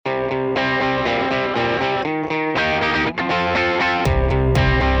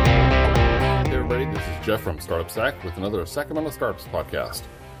Jeff from Startup Stack with another Sacramento Startups podcast.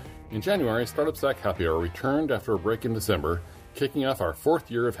 In January, Startup Stack Happy Hour returned after a break in December, kicking off our 4th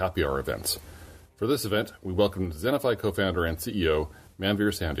year of Happy Hour events. For this event, we welcomed Zenify co-founder and CEO,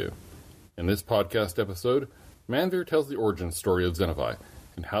 Manveer Sandhu. In this podcast episode, Manveer tells the origin story of Zenify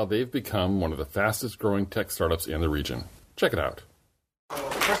and how they've become one of the fastest growing tech startups in the region. Check it out.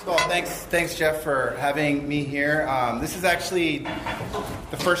 First of all, thanks Jeff for having me here. This is actually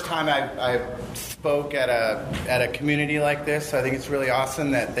the first time I spoke at a community like this, so I think it's really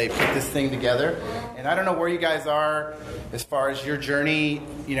awesome that they put this thing together. And I don't know where you guys are as far as your journey,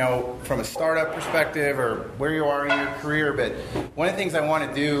 from a startup perspective or where you are in your career, but one of the things I want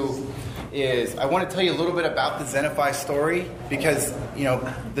to do is I want to tell you a little bit about the Zenify story because,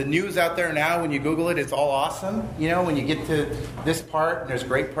 the news out there now, when you Google it, it's all awesome, when you get to this part, there's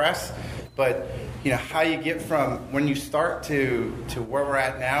great press, but, how you get from when you start to where we're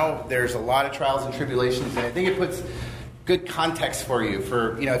at now, there's a lot of trials and tribulations, and I think it puts good context for you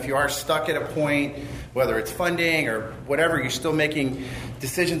for, if you are stuck at a point, whether it's funding or whatever, you're still making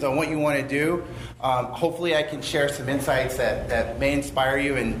decisions on what you want to do. Hopefully I can share some insights that may inspire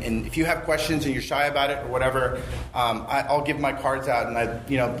you, and if you have questions and you're shy about it or whatever, I'll give my cards out, and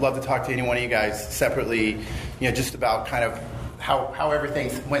I'd love to talk to any one of you guys separately, just about kind of how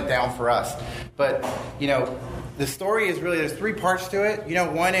everything went down for us. But, the story is really, there's 3 parts to it.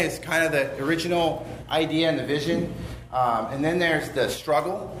 One is kind of the original idea and the vision. And then there's the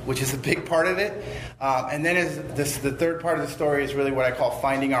struggle, which is a big part of it. And then the third part of the story is really what I call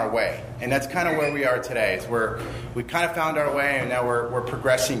finding our way. And that's kind of where we are today. Is we kind of found our way, and now we're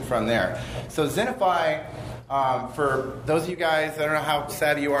progressing from there. So Zenify, for those of you guys, I don't know how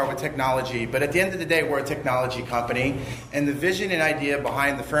savvy you are with technology, but at the end of the day, we're a technology company. And the vision and idea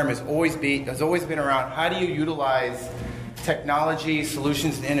behind the firm has always been around how do you utilize technology,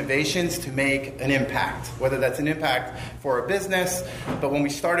 solutions, and innovations to make an impact, whether that's an impact for a business, but when we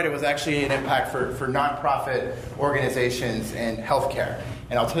started, it was actually an impact for nonprofit organizations and healthcare.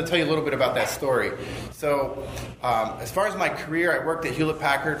 And I'll tell you a little bit about that story. So as far as my career, I worked at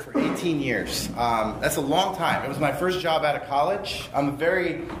Hewlett-Packard for 18 years. That's a long time. It was my first job out of college. I'm a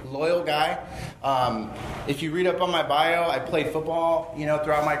very loyal guy. If you read up on my bio, I played football,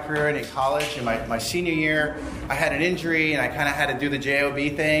 throughout my career and in college. In my senior year, I had an injury, and I kind of had to do the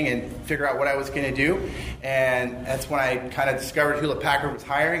JOB thing and figure out what I was going to do. And that's when I kind of discovered Hewlett-Packard was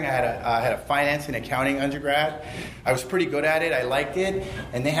hiring. I had a finance and accounting undergrad. I was pretty good at it. I liked it.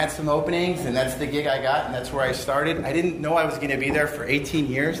 And they had some openings, and that's the gig I got, and that's where I started. I didn't know I was going to be there for 18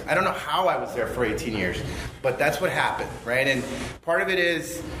 years. I don't know how I was there for 18 years, but that's what happened, right? And part of it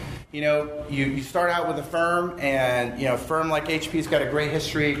is, you start out with a firm, and, a firm like HP's got a great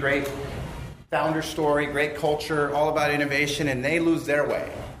history, great founder story, great culture, all about innovation, and they lose their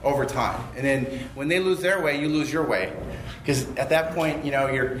way over time. And then when they lose their way, you lose your way. Because at that point,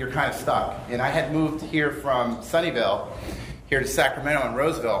 you're kind of stuck. And I had moved here from Sunnyvale here to Sacramento and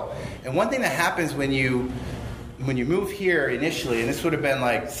Roseville. And one thing that happens when you move here initially, and this would have been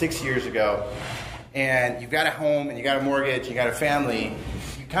like 6 years ago, and you've got a home and you got a mortgage, you got a family,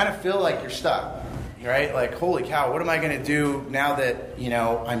 you kind of feel like you're stuck, right? Like, holy cow, what am I going to do now that,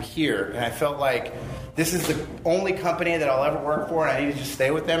 I'm here? And I felt like this is the only company that I'll ever work for, and I need to just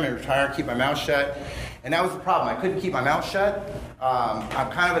stay with them and retire and keep my mouth shut. And that was the problem. I couldn't keep my mouth shut. I'm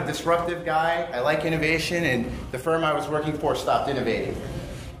kind of a disruptive guy. I like innovation, and the firm I was working for stopped innovating.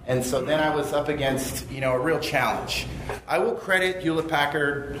 And so then I was up against, a real challenge. I will credit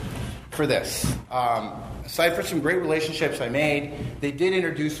Hewlett-Packard for this. Aside from some great relationships I made, they did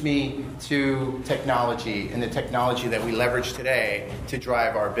introduce me to technology and the technology that we leverage today to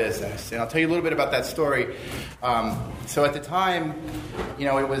drive our business. And I'll tell you a little bit about that story. So at the time,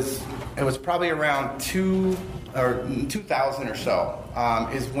 it was probably around 2000 or so,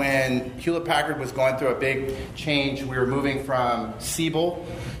 is when Hewlett-Packard was going through a big change. We were moving from Siebel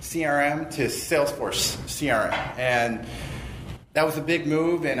CRM to Salesforce CRM. And that was a big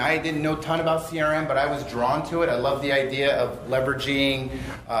move, and I didn't know a ton about CRM, but I was drawn to it. I love the idea of leveraging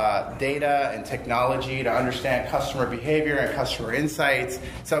data and technology to understand customer behavior and customer insights.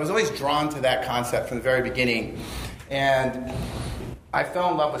 So I was always drawn to that concept from the very beginning. And I fell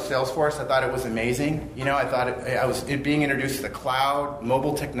in love with Salesforce. I thought it was amazing. I thought I was being introduced to the cloud,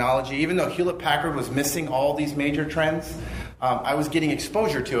 mobile technology. Even though Hewlett-Packard was missing all these major trends, I was getting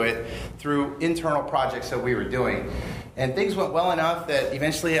exposure to it through internal projects that we were doing. And things went well enough that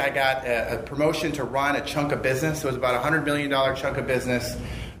eventually I got a promotion to run a chunk of business. It was about a $100 million chunk of business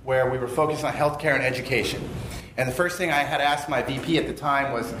where we were focused on healthcare and education. And the first thing I had asked my VP at the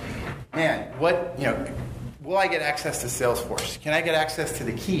time was, man, will I get access to Salesforce? Can I get access to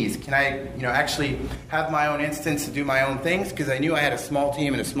the keys? Can I, actually have my own instance to do my own things? Because I knew I had a small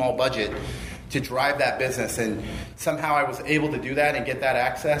team and a small budget to drive that business, and somehow I was able to do that and get that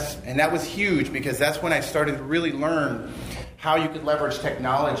access. And that was huge, because that's when I started to really learn how you could leverage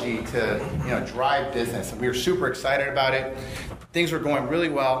technology to, drive business. And we were super excited about it. Things were going really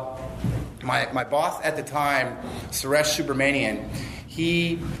well. My boss at the time, Suresh Subramanian,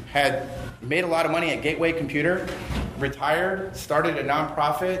 he had made a lot of money at Gateway Computer, retired, started a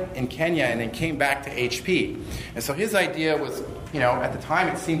nonprofit in Kenya, and then came back to HP. And so his idea was, at the time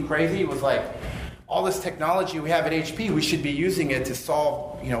it seemed crazy. It was like, all this technology we have at HP, we should be using it to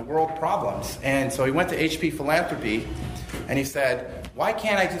solve, world problems. And so he went to HP Philanthropy, and he said, why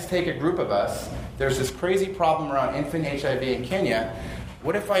can't I just take a group of us? There's this crazy problem around infant HIV in Kenya.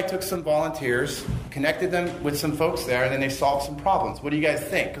 What if I took some volunteers, connected them with some folks there, and then they solved some problems? What do you guys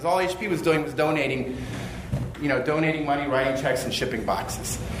think? Because all HP was doing was donating money, writing checks, and shipping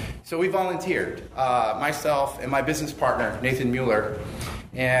boxes. So we volunteered, myself and my business partner, Nathan Mueller.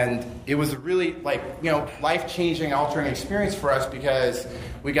 And it was a really, life-changing, altering experience for us, because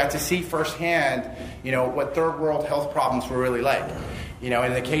we got to see firsthand, what third world health problems were really like.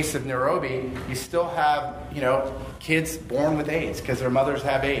 In the case of Nairobi, you still have, kids born with AIDS because their mothers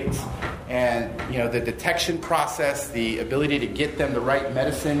have AIDS. And, the detection process, the ability to get them the right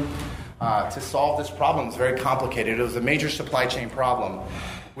medicine to solve this problem is very complicated. It was a major supply chain problem.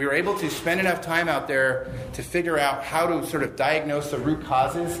 We were able to spend enough time out there to figure out how to sort of diagnose the root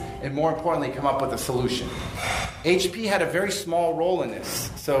causes and, more importantly, come up with a solution. HP had a very small role in this.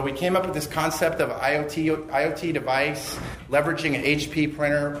 So we came up with this concept of an IoT device, leveraging an HP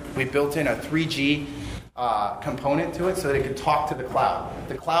printer. We built in a 3G component to it so that it could talk to the cloud.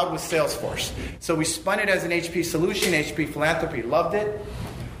 The cloud was Salesforce. So we spun it as an HP solution. HP Philanthropy loved it.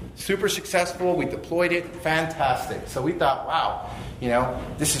 Super successful. We deployed it. Fantastic. So we thought, wow,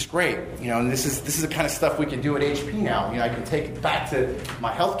 this is great. And this is the kind of stuff we can do at HP now. I can take it back to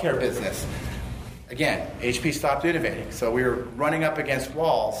my healthcare business. Again, HP stopped innovating. So we were running up against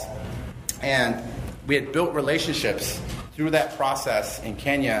walls. And we had built relationships through that process in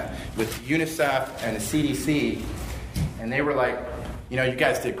Kenya with UNICEF and the CDC. And they were like, you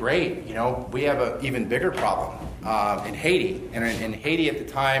guys did great. We have an even bigger problem in Haiti. And in Haiti at the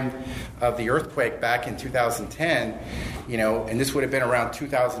time of the earthquake back in 2010, and this would have been around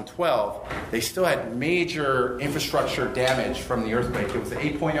 2012, they still had major infrastructure damage from the earthquake. It was an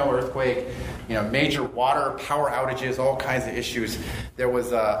 8.0 earthquake, major water, power outages, all kinds of issues. There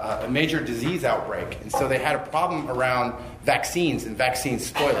was a major disease outbreak. And so they had a problem around vaccines and vaccine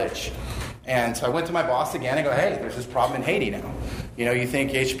spoilage. And so I went to my boss again and go, hey, there's this problem in Haiti now. You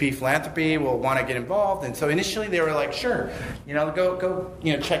think HP Philanthropy will want to get involved? And so initially they were like, sure, go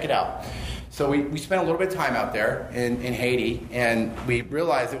check it out. So we spent a little bit of time out there in Haiti, and we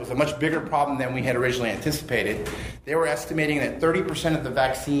realized it was a much bigger problem than we had originally anticipated. They were estimating that 30% of the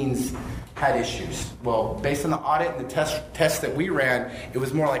vaccines had issues. Well, based on the audit and the tests that we ran, it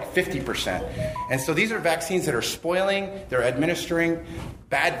was more like 50%. And so these are vaccines that are spoiling, they're administering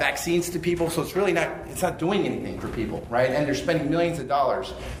bad vaccines to people, so it's really not doing anything for people, right? And they're spending millions of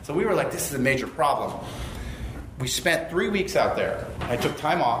dollars. So we were like, this is a major problem. We spent 3 weeks out there. I took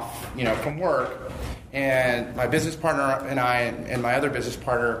time off, from work, and my business partner and I and my other business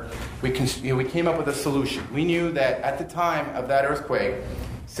partner, we came up with a solution. We knew that at the time of that earthquake,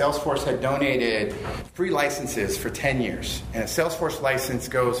 Salesforce had donated free licenses for 10 years. And a Salesforce license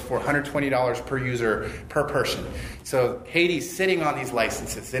goes for $120 per user per person. So Haiti's sitting on these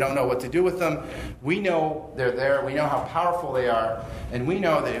licenses. They don't know what to do with them. We know they're there. We know how powerful they are. And we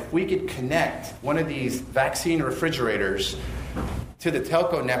know that if we could connect one of these vaccine refrigerators to the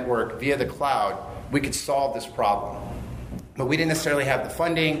telco network via the cloud, we could solve this problem. But we didn't necessarily have the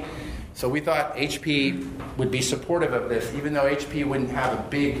funding. So we thought HP would be supportive of this, even though HP wouldn't have a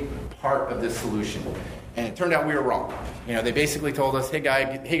big part of this solution. And it turned out we were wrong. They basically told us, hey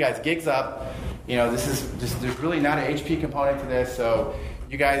guys, gig's up. There's really not an HP component to this, so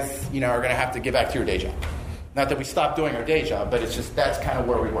you guys, are going to have to get back to your day job. Not that we stopped doing our day job, but it's just that's kind of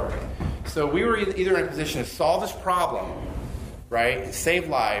where we were. So we were either in a position to solve this problem, right, save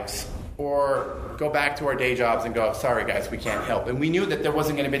lives, or go back to our day jobs and go, sorry guys, we can't help. And we knew that there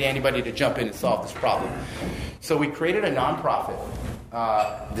wasn't going to be anybody to jump in and solve this problem. So we created a nonprofit.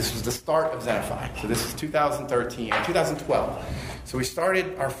 This was the start of Zenify. So this is 2012. So we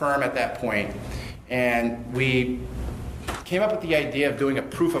started our firm at that point, and we came up with the idea of doing a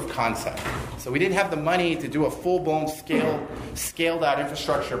proof of concept. So we didn't have the money to do a full-blown scaled out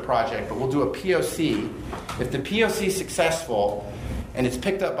infrastructure project, but we'll do a POC. If the POC is successful, and it's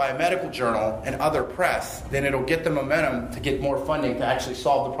picked up by a medical journal and other press, then it'll get the momentum to get more funding to actually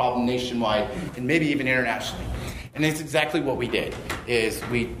solve the problem nationwide and maybe even internationally. And it's exactly what we did, is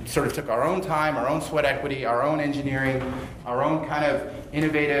we sort of took our own time, our own sweat equity, our own engineering, our own kind of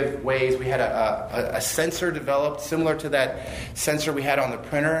innovative ways. We had a sensor developed similar to that sensor we had on the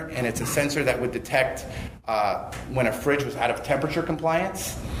printer, and it's a sensor that would detect when a fridge was out of temperature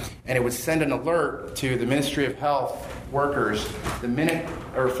compliance, and it would send an alert to the Ministry of Health workers the minute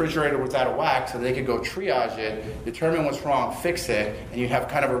a refrigerator was out of whack, so they could go triage it, determine what's wrong, fix it, and you'd have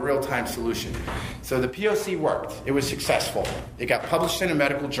kind of a real-time solution. So the POC worked. It was successful. It got published in a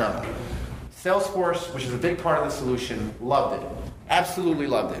medical journal. Salesforce, which is a big part of the solution, loved it. Absolutely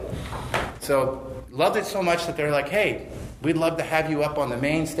loved it. So loved it so much that they're like, hey, we'd love to have you up on the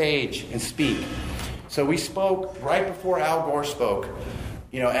main stage and speak. So we spoke right before Al Gore spoke,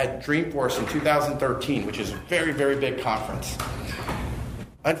 at Dreamforce in 2013, which is a very, very big conference.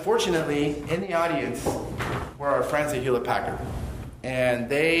 Unfortunately, in the audience were our friends at Hewlett-Packard, and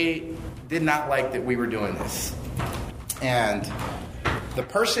they did not like that we were doing this. And the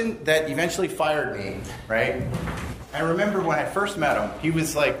person that eventually fired me, right, I remember when I first met him, he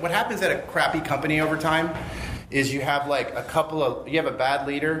was like, what happens at a crappy company over time is you have like you have a bad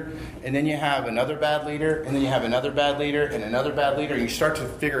leader, and then you have another bad leader, and then you have another bad leader, and another bad leader, and you start to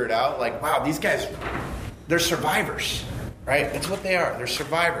figure it out, like, wow, these guys, they're survivors, right? That's what they are. They're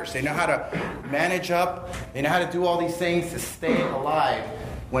survivors. They know how to manage up. They know how to do all these things to stay alive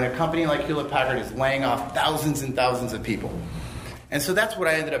when a company like Hewlett-Packard is laying off thousands and thousands of people. And so that's what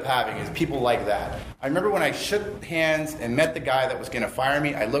I ended up having, is people like that. I remember when I shook hands and met the guy that was going to fire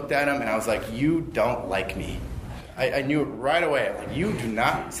me, I looked at him and I was like, you don't like me. I knew it right away. I'm like, you do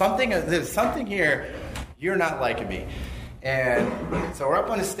not, there's something here, you're not liking me. And so we're up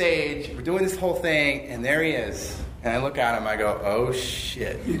on the stage, we're doing this whole thing, and there he is. And I look at him, I go, oh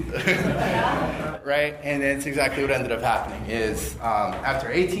shit. Right? And that's exactly what ended up happening, is after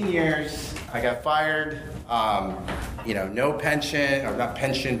 18 years, I got fired. No pension, or not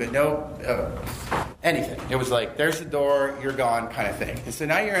pension, but no anything. It was like, there's the door, you're gone kind of thing. And so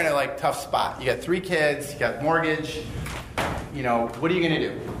now you're in a tough spot. You got 3 kids, you got mortgage, what are you going to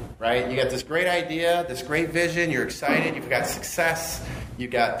do, right? You got this great idea, this great vision, you're excited, you've got success,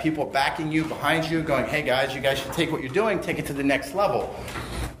 you've got people backing you, behind you, going, hey guys, you guys should take what you're doing, take it to the next level.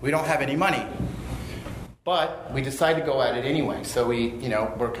 We don't have any money. But we decided to go at it anyway. So we're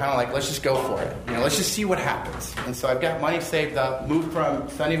kind of like, let's just go for it. Let's just see what happens. And so I've got money saved up, moved from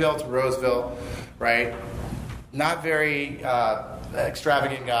Sunnyvale to Roseville, right? Not very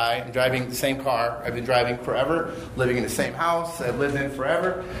extravagant guy. I'm driving the same car I've been driving forever, living in the same house I've lived in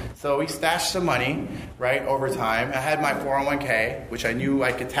forever. So we stashed some money, right, over time. I had my 401k, which I knew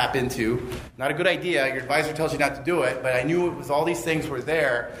I could tap into. Not a good idea. Your advisor tells you not to do it, but I knew it was all these things were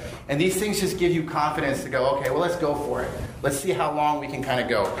there. And these things just give you confidence to go, okay, well, let's go for it. Let's see how long we can kind of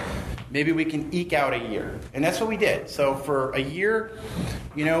go. Maybe we can eke out a year. And that's what we did. So for a year,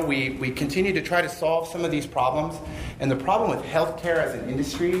 we continued to try to solve some of these problems. And the problem with healthcare as an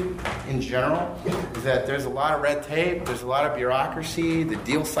industry in general is that there's a lot of red tape, there's a lot of bureaucracy, the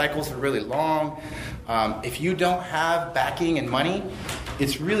deal cycles are really long. If you don't have backing and money,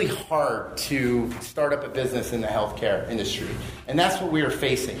 it's really hard to start up a business in the healthcare industry. And that's what we were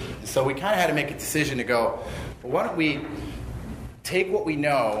facing. So we kind of had to make a decision to go, well, why don't we take what we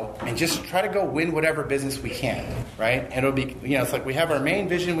know and just try to go win whatever business we can, right? And it'll be, it's like we have our main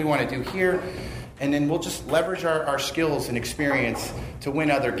vision we want to do here, and then we'll just leverage our skills and experience to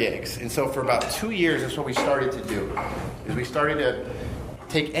win other gigs. And so for about 2 years, that's what we started to do, is we started to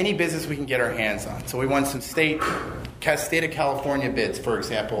take any business we can get our hands on. So we won some state of California bids, for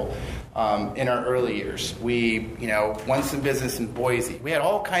example, in our early years. We, won some business in Boise. We had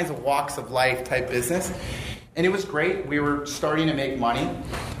all kinds of walks of life type business. And it was great. We were starting to make money.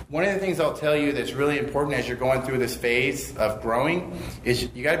 One of the things I'll tell you that's really important as you're going through this phase of growing is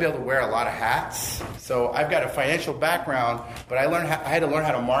you got to be able to wear a lot of hats. So I've got a financial background, but I had to learn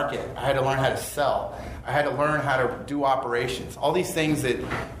how to market. I had to learn how to sell. I had to learn how to do operations. All these things that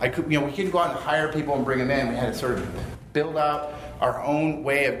I could, we couldn't go out and hire people and bring them in. We had to sort of build out our own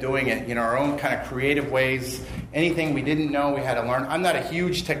way of doing it, our own kind of creative ways. Anything we didn't know, we had to learn. I'm not a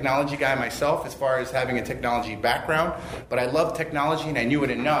huge technology guy myself as far as having a technology background, but I love technology and I knew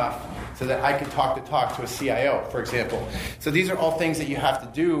it enough so that I could talk to a CIO, for example. So these are all things that you have to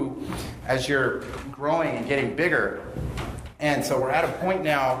do as you're growing and getting bigger. And so we're at a point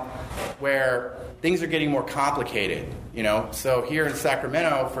now where things are getting more complicated, So here in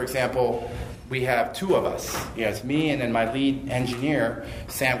Sacramento, for example, we have 2 of us. It's me and then my lead engineer,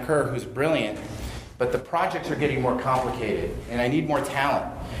 Sam Kerr, who's brilliant. but the projects are getting more complicated, and I need more talent.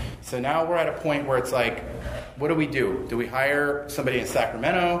 So now we're at a point where it's like, what do we do? Do we hire somebody in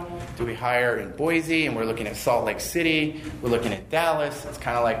Sacramento? Do we hire in Boise? And we're looking at Salt Lake City. We're looking at Dallas. It's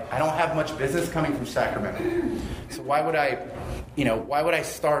kind of like, I don't have much business coming from Sacramento. So why would I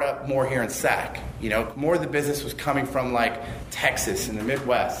start up more here in Sac? More of the business was coming from like Texas and the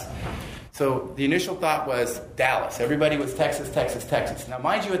Midwest. So the initial thought was Dallas. Everybody was Texas, Texas, Texas. Now,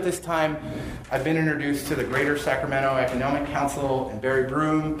 mind you, at this time, I've been introduced to the Greater Sacramento Economic Council and Barry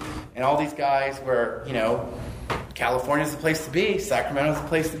Broom and all these guys where, California's the place to be. Sacramento's the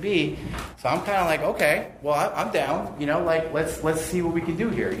place to be. So I'm kind of like, okay, well, I'm down. Let's see what we can do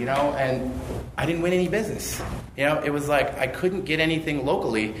here. And I didn't win any business. It was like I couldn't get anything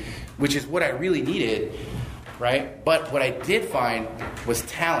locally, which is what I really needed. Right? But what I did find was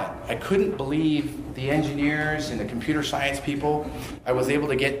talent. I couldn't believe the engineers and the computer science people I was able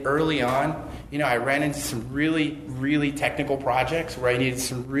to get early on. I ran into some really, really technical projects where I needed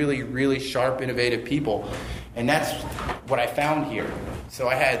some really, really sharp, innovative people. And that's what I found here. So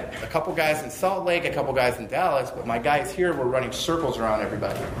I had a couple guys in Salt Lake, a couple guys in Dallas, but my guys here were running circles around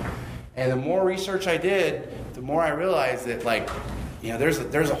everybody. And the more research I did, the more I realized that,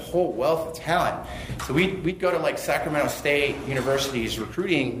 there's a whole wealth of talent. So we'd go to like Sacramento State University's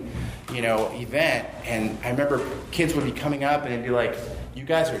recruiting, event, and I remember kids would be coming up and it'd be like, "You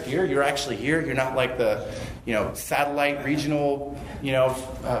guys are here? You're actually here? You're not like the, satellite regional,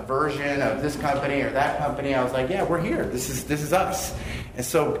 version of this company or that company?" I was like, "Yeah, we're here. This is us." And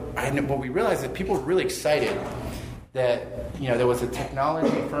so what we realized is that people were really excited that there was a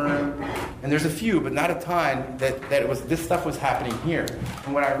technology firm, and there's a few, but not a ton, that this stuff was happening here.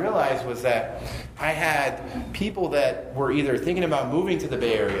 And what I realized was that I had people that were either thinking about moving to the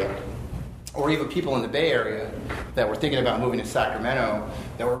Bay Area, or even people in the Bay Area that were thinking about moving to Sacramento,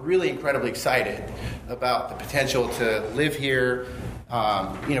 that were really incredibly excited about the potential to live here.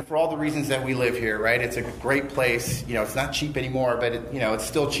 For all the reasons that we live here, right? It's a great place. It's not cheap anymore, but it's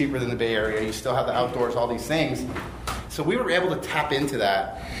still cheaper than the Bay Area. You still have the outdoors, all these things. So we were able to tap into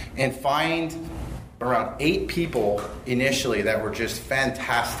that and find around 8 people initially that were just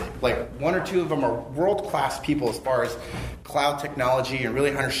fantastic. Like 1 or 2 of them are world-class people as far as cloud technology and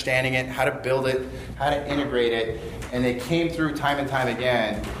really understanding it, how to build it, how to integrate it, and they came through time and time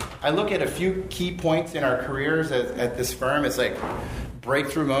again. I look at a few key points in our careers at this firm. It's like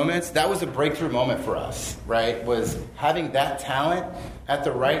breakthrough moments. That was a breakthrough moment for us, right? Was having that talent at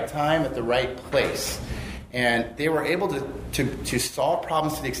the right time, at the right place. And they were able to solve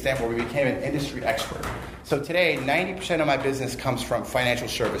problems to the extent where we became an industry expert. So today, 90% of my business comes from financial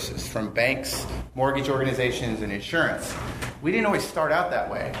services, from banks, mortgage organizations, and insurance. We didn't always start out that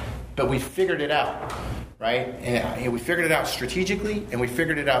way, but we figured it out, right? And we figured it out strategically, and we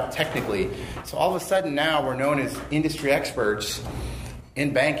figured it out technically. So all of a sudden now we're known as industry experts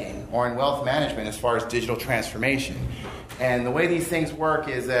in banking or in wealth management as far as digital transformation. And the way these things work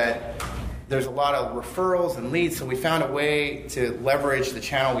is that there's a lot of referrals and leads, so we found a way to leverage the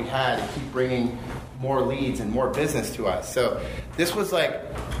channel we had to keep bringing more leads and more business to us. So this was like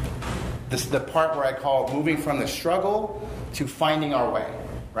the part where I call moving from the struggle to finding our way,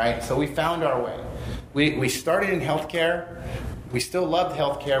 right? So we found our way. We started in healthcare. We still loved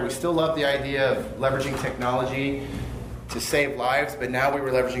healthcare. We still loved the idea of leveraging technology to save lives, but now we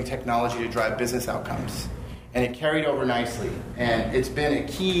were leveraging technology to drive business outcomes. And it carried over nicely. And it's been a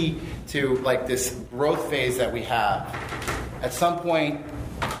key to like this growth phase that we have. At some point,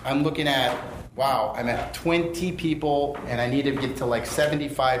 I'm looking at, wow, I'm at 20 people and I need to get to like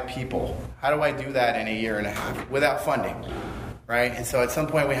 75 people. How do I do that in a year and a half without funding, right? And so at some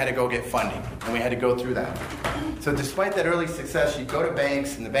point we had to go get funding and we had to go through that. So despite that early success, you go to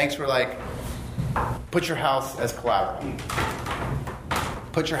banks and the banks were like, put your house as collateral.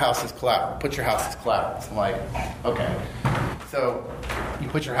 Put your house as collateral. Put your house as collateral. So I'm like, okay. So you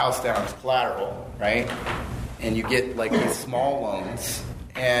put your house down as collateral, right? And you get like these small loans.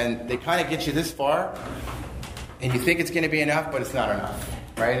 And they kind of get you this far. And you think it's going to be enough, but it's not enough,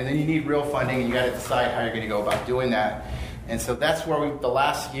 right? And then you need real funding, and you got to decide how you're going to go about doing that. And so that's where the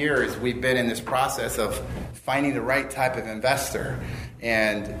last years we've been in this process of finding the right type of investor.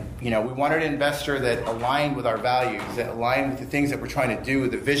 And, we wanted an investor that aligned with our values, that aligned with the things that we're trying to do,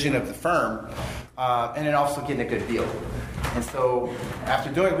 the vision of the firm, and then also getting a good deal. And so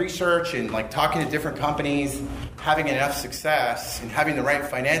after doing research and like talking to different companies, having enough success and having the right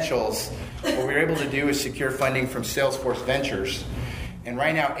financials, what we were able to do is secure funding from Salesforce Ventures. And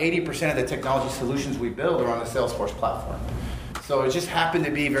right now, 80% of the technology solutions we build are on the Salesforce platform. So it just happened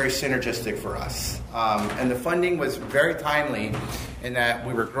to be very synergistic for us. And the funding was very timely in that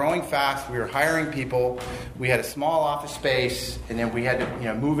we were growing fast, we were hiring people, we had a small office space, and then we had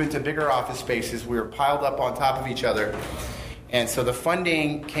to move into bigger office spaces. We were piled up on top of each other. And so the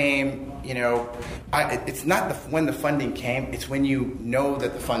funding came, it's not when the funding came, it's when you know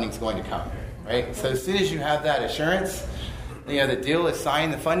that the funding's going to come, right? So as soon as you have that assurance, the deal is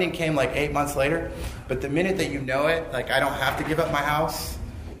signed. The funding came like 8 months later. But the minute that you know it, like I don't have to give up my house,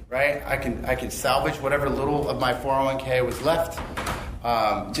 right? I can salvage whatever little of my 401k was left.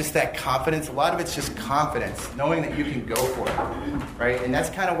 Just that confidence. A lot of it's just confidence, knowing that you can go for it, right? And that's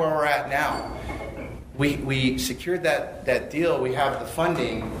kind of where we're at now. We secured that deal. We have the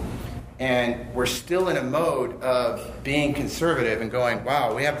funding, and we're still in a mode of being conservative and going,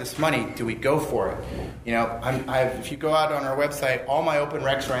 wow, we have this money. Do we go for it? If you go out on our website, all my open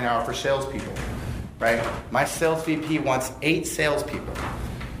recs right now are for salespeople, right? My sales VP wants 8 salespeople.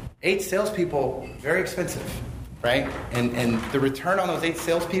 8 salespeople, very expensive, right? And the return on those 8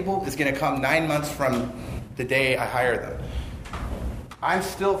 salespeople is going to come 9 months from the day I hire them. I'm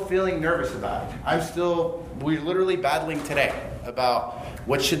still feeling nervous about it. We're literally battling today about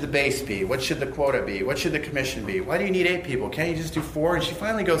what should the base be? What should the quota be? What should the commission be? Why do you need 8 people? Can't you just do 4? And she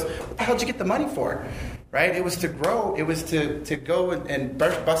finally goes, what the hell did you get the money for? Right? It was to grow. It was to go and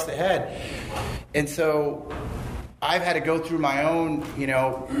bust ahead. And so I've had to go through my own,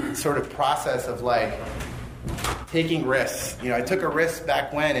 sort of process of like taking risks. I took a risk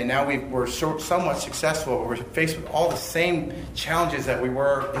back when, and now we're somewhat successful. But we're faced with all the same challenges that we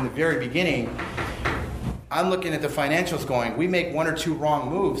were in the very beginning. I'm looking at the financials going, we make 1 or 2 wrong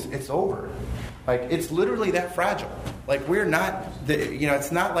moves, it's over. Like, it's literally that fragile. Like, we're not,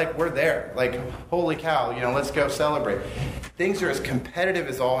 it's not like we're there. Like, holy cow, let's go celebrate. Things are as competitive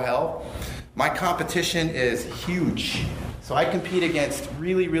as all hell. My competition is huge. So I compete against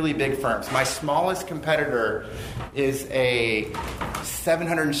really, really big firms. My smallest competitor is a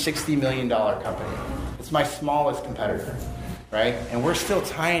 $760 million company. It's my smallest competitor, right? And we're still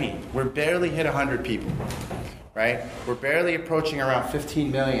tiny. We're barely hit 100 people, right? We're barely approaching around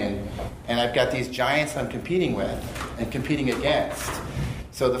 15 million, and I've got these giants I'm competing with and competing against.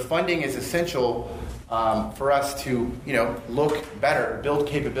 So the funding is essential for us to, look better, build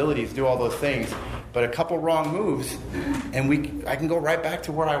capabilities, do all those things. But a couple wrong moves, and I can go right back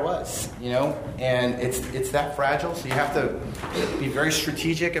to where I was, And it's that fragile, so you have to be very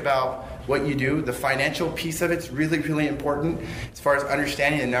strategic about what you do. The financial piece of it's really, really important as far as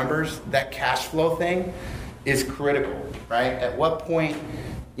understanding the numbers. That cash flow thing is critical, right? At what point,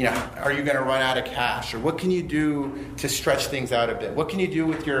 are you going to run out of cash? Or what can you do to stretch things out a bit? What can you do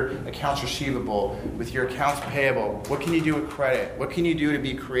with your accounts receivable, with your accounts payable? What can you do with credit? What can you do to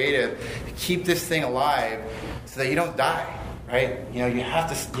be creative, to keep this thing alive so that you don't die, right? You have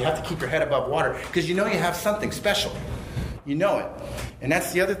to keep your head above water because you have something special. You know it. And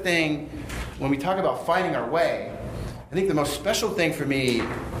that's the other thing when we talk about finding our way. I think the most special thing for me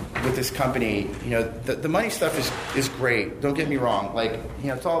with this company, the money stuff is great. Don't get me wrong. Like,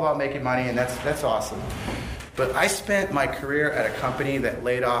 it's all about making money, and that's awesome. But I spent my career at a company that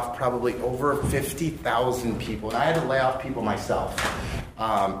laid off probably over 50,000 people, and I had to lay off people myself.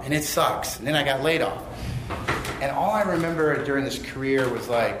 And it sucks. And then I got laid off. And all I remember during this career was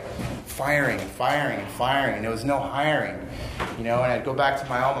like firing, and there was no hiring. And I'd go back to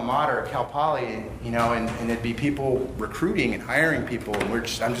my alma mater at Cal Poly, and there'd be people recruiting and hiring people, and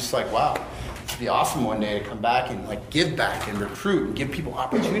I'm just like, wow, it'd be awesome one day to come back and like give back and recruit and give people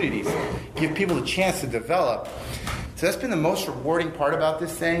opportunities, give people a chance to develop. So that's been the most rewarding part about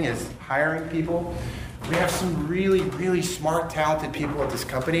this thing is hiring people. We have some really, really smart, talented people at this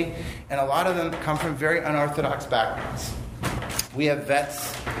company, and a lot of them come from very unorthodox backgrounds. We have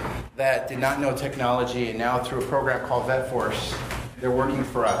vets that did not know technology, and now through a program called VetForce, they're working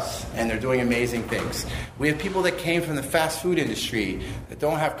for us, and they're doing amazing things. We have people that came from the fast food industry that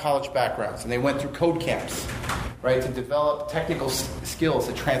don't have college backgrounds, and they went through code camps, right, to develop technical skills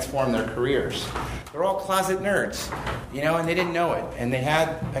to transform their careers. They're all closet nerds, and they didn't know it. And they had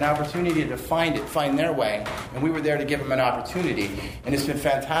an opportunity to find their way. And we were there to give them an opportunity. And it's been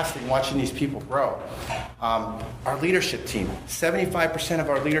fantastic watching these people grow. Our leadership team, 75% of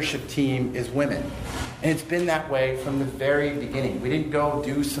our leadership team is women. And it's been that way from the very beginning. We didn't go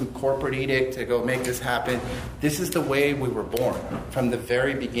do some corporate edict to go make this happen. This is the way we were born from the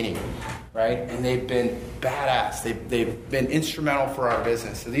very beginning, right? And they've been badass. They've been instrumental for our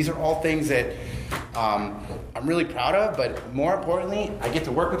business. So these are all things that I'm really proud of, but more importantly, I get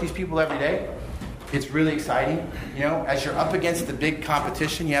to work with these people every day. It's really exciting. As you're up against the big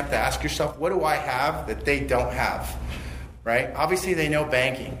competition, you have to ask yourself, what do I have that they don't have? right? Obviously, they know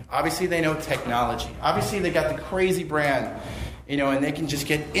banking. Obviously, they know technology. Obviously, they got the crazy brand, and they can just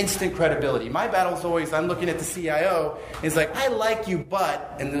get instant credibility. My battle is always, I'm looking at the CIO, and it's like, I like you,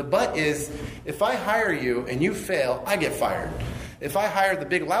 but, and the but is, if I hire you and you fail, I get fired. If I hire the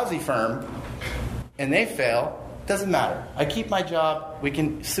big lousy firm and they fail, doesn't matter. I keep my job. We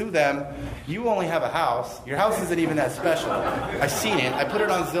can sue them. You only have a house. Your house isn't even that special. I've seen it. I put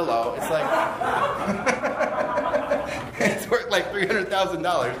it on Zillow. It's like, it's worth like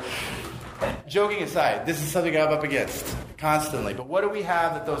 $300,000. Joking aside, this is something I'm up against constantly. But what do we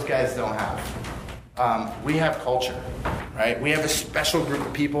have that those guys don't have? We have culture, right? We have a special group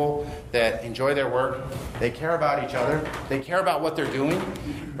of people that enjoy their work. They care about each other. They care about what they're doing,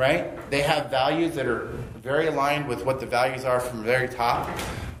 right? They have values that are very aligned with what the values are from the very top.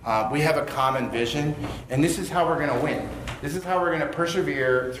 We have a common vision, and this is how we're going to win. This is how we're going to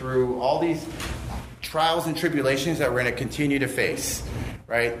persevere through all these trials and tribulations that we're going to continue to face,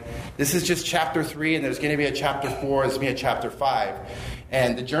 right? This is just chapter 3, and there's going to be a chapter 4, there's going to be a chapter 5.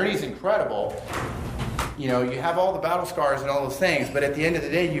 And the journey is incredible. You have all the battle scars and all those things, but at the end of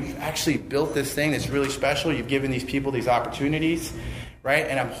the day, you've actually built this thing that's really special. You've given these people these opportunities, right?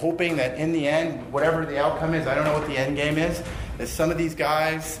 And I'm hoping that in the end, whatever the outcome is, I don't know what the end game is, that some of these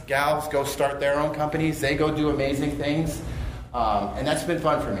guys, gals, go start their own companies. They go do amazing things. And that's been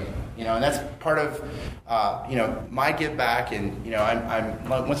fun for me. And that's part of, my give back. And, I'm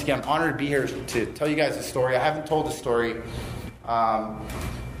once again, I'm honored to be here to tell you guys a story. I haven't told a story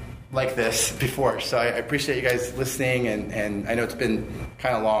like this before. So I appreciate you guys listening. And I know it's been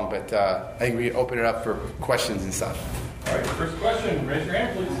kind of long, but I think we open it up for questions and stuff. All right, first question. Raise your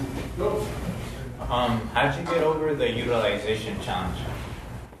hand, please. Go. How did you get over the utilization challenge?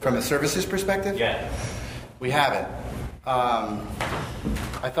 From a services perspective? Yeah. We haven't.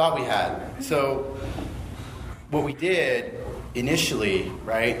 I thought we had. So what we did initially,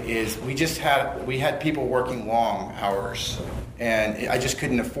 right, is we had people working long hours, and I just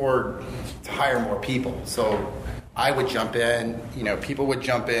couldn't afford to hire more people. So I would jump in, people would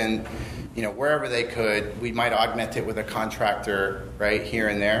jump in, wherever they could. We might augment it with a contractor, right, here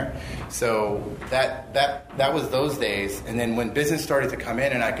and there. So that was those days. And then when business started to come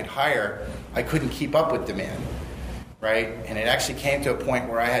in and I could hire, I couldn't keep up with demand, right? And it actually came to a point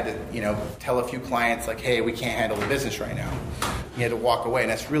where I had to, tell a few clients, like, hey, we can't handle the business right now. You had to walk away, and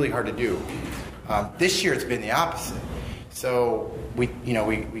that's really hard to do. This year it's been the opposite. So we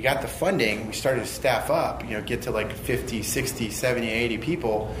got the funding, we started to staff up, get to like 50, 60, 70, 80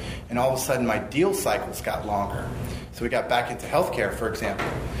 people, and all of a sudden my deal cycles got longer. So we got back into healthcare, for example.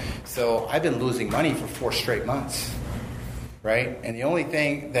 So I've been losing money for 4 straight months, right? And the only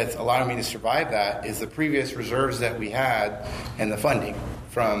thing that's allowing me to survive that is the previous reserves that we had and the funding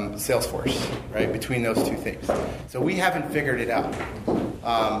from Salesforce, right, between those two things. So we haven't figured it out.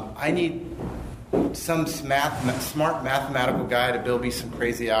 I need some smart mathematical guy to build me some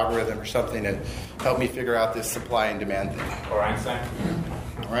crazy algorithm or something to help me figure out this supply and demand thing. Or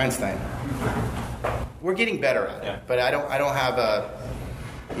Einstein. We're getting better at it, but I don't have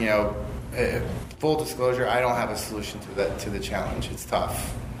full disclosure, I don't have a solution to the challenge. It's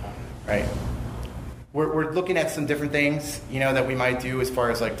tough, right? We're looking at some different things, that we might do as far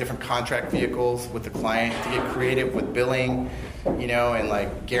as like different contract vehicles with the client to get creative with billing, and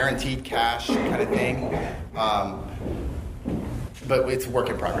like guaranteed cash kind of thing. But it's a work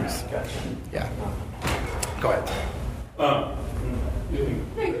in progress. Gotcha. Yeah. Go ahead.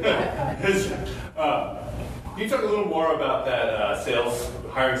 Can you talk a little more about that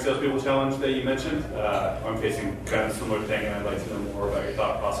hiring salespeople challenge that you mentioned? I'm facing kind of a similar thing, and I'd like to know more about your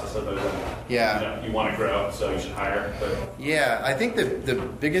thought process other than you want to grow, so you should hire. But. Yeah, I think the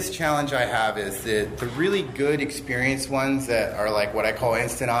biggest challenge I have is the really good experienced ones that are like what I call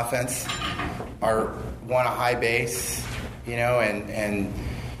instant offense want a high base, and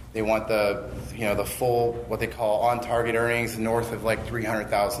they want the full, what they call on-target earnings north of like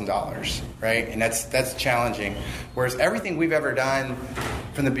 $300,000, right? And that's challenging. Whereas everything we've ever done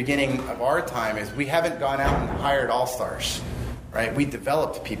from the beginning of our time is we haven't gone out and hired all-stars, right? We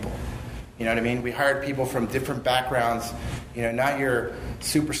developed people. You know what I mean? We hired people from different backgrounds, not your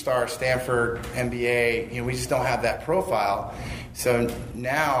superstar Stanford MBA. We just don't have that profile. So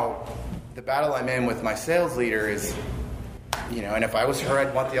now the battle I'm in with my sales leader is, and if I was her,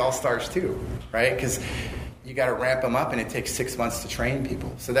 I'd want the all-stars too, right? Because you got to ramp them up, and it takes 6 months to train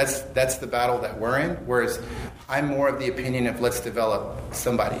people. So that's the battle that we're in. Whereas I'm more of the opinion of let's develop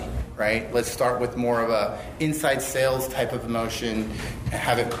somebody, right? Let's start with more of a inside sales type of emotion, and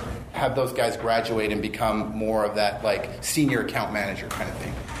have those guys graduate and become more of that like senior account manager kind of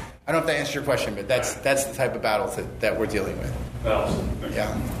thing. I don't know if that answers your question, but that's the type of battles that we're dealing with.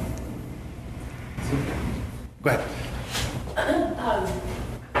 Yeah. Go ahead.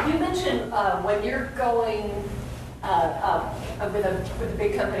 You mentioned when you're going with a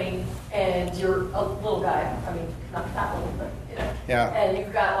big company and you're a little guy. I mean, not that little, but you know. Yeah. And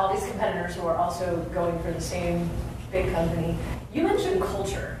you've got all these competitors who are also going for the same big company. You mentioned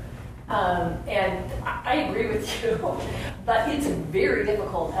culture. And I agree with you, but it's very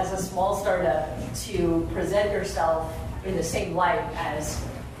difficult as a small startup to present yourself in the same light as,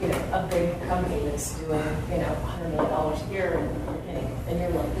 you know, a big company that's doing, you know, $100 million a year, and you're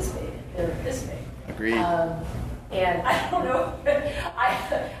like this big, and they're this big. Agreed. And I don't know, I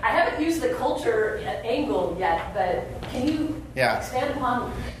haven't used the culture angle yet, but can you expand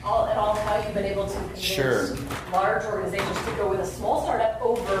upon at all how you've been able to convince large organizations to go with a small startup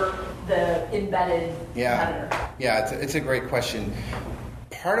over the embedded competitor? Yeah, it's a great question.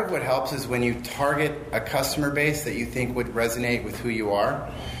 Part of what helps is when you target a customer base that you think would resonate with who you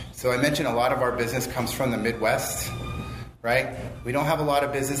are. So I mentioned a lot of our business comes from the Midwest, right? We don't have a lot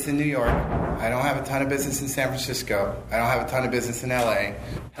of business in New York. I don't have a ton of business in San Francisco. I don't have a ton of business in LA.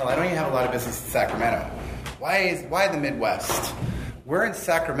 Hell, I don't even have a lot of business in Sacramento. Why the Midwest? We're in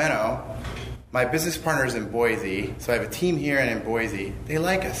Sacramento. My business partner's in Boise, so I have a team here and in Boise. They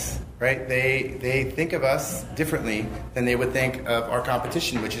like us, right? They think of us differently than they would think of our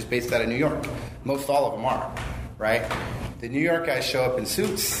competition, which is based out of New York. Most all of them are, right? The New York guys show up in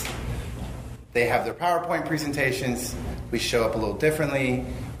suits. They have their PowerPoint presentations. We show up a little differently.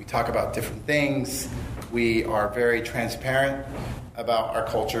 We talk about different things. We are very transparent about our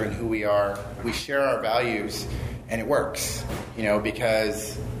culture and who we are. We share our values, and it works, you know,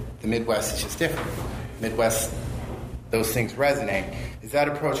 because the Midwest is just different. Midwest, those things resonate. Is that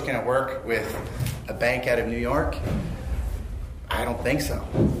approach going to work with a bank out of New York? I don't think so.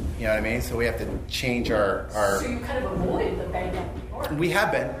 You know what I mean? So we have to change our... So you kind of avoid the bank out of New York? We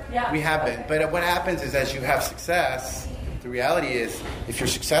have been. Yeah. We have been. But what happens is as you have success, the reality is if you're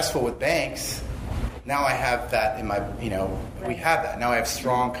successful with banks, now I have that in my, you know, we have that. Now I have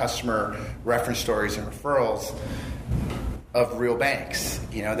strong customer reference stories and referrals of real banks.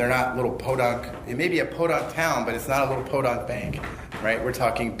 You know, they're not little podunk. It may be a podunk town, but it's not a little podunk bank, right? We're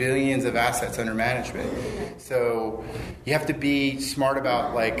talking billions of assets under management. So you have to be smart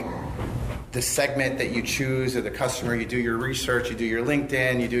about, like, the segment that you choose or the customer. You do your research, you do your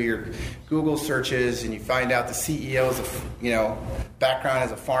LinkedIn, you do your Google searches, and you find out the CEO's, you know, background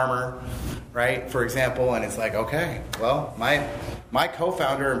as a farmer, right, for example, and it's like, okay, well, my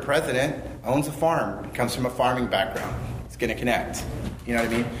co-founder and president owns a farm, comes from a farming background. It's going to connect. You know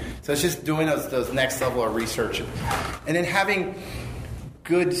what I mean? So it's just doing those next level of research. And then having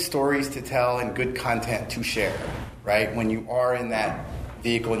good stories to tell and good content to share, right, when you are in that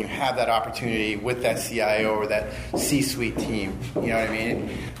vehicle and you have that opportunity with that CIO or that C-suite team. You know what I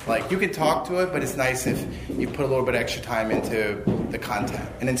mean? Like, you can talk to it, but it's nice if you put a little bit extra time into the content.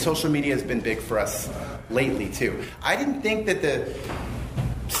 And then social media has been big for us lately, too. I didn't think that the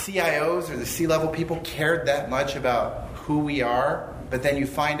CIOs or the C-level people cared that much about who we are, but then you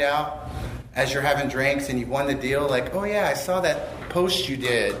find out as you're having drinks and you've won the deal, like, oh yeah, I saw that post you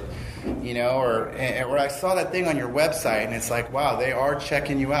did, you know, or I saw that thing on your website, and it's like, wow, they are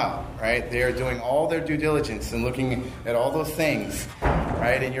checking you out, right? They are doing all their due diligence and looking at all those things,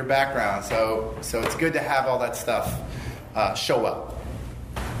 right, in your background. So it's good to have all that stuff show up.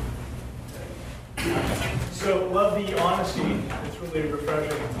 So love the honesty. It's really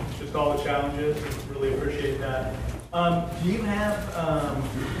refreshing. Just all the challenges. Really appreciate that. Do you have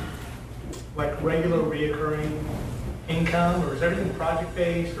like regular reoccurring income, or is everything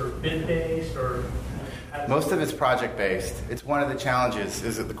project-based or bid-based, or? Most of it's project-based. It's one of the challenges.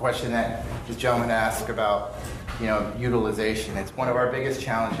 Is it the question that the gentleman asked about, you know, utilization? It's one of our biggest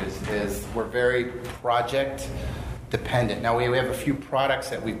challenges. Is we're very project-dependent. Now we have a few products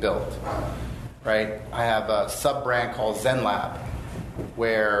that we built, right? I have a sub-brand called ZenLab,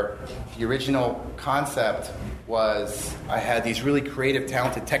 where the original concept was I had these really creative,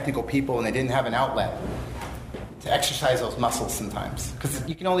 talented, technical people, and they didn't have an outlet to exercise those muscles sometimes. Because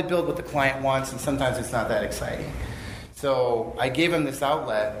you can only build what the client wants, and sometimes it's not that exciting. So I gave them this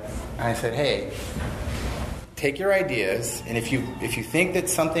outlet, and I said, hey, take your ideas, and if you think that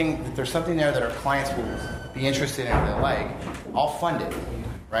there's something there that our clients will be interested in or they like, I'll fund it,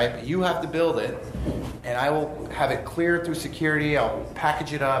 right? But you have to build it, and I will have it cleared through security. I'll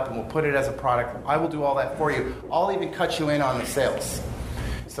package it up, and we'll put it as a product. I will do all that for you. I'll even cut you in on the sales.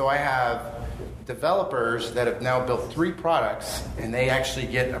 So I have developers that have now built 3 products, and they actually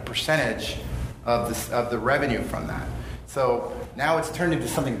get a percentage of the revenue from that. So Now it's turned into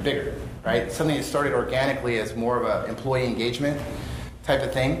something bigger, right? Something that started organically as more of an employee engagement type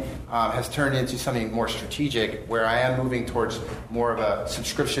of thing has turned into something more strategic, where I am moving towards more of a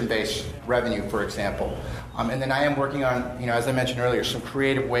subscription-based revenue, for example. And then I am working on, as I mentioned earlier, some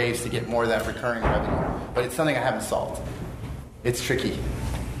creative ways to get more of that recurring revenue. But it's something I haven't solved. It's tricky.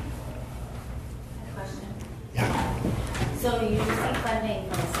 Question? Yeah. So you receive funding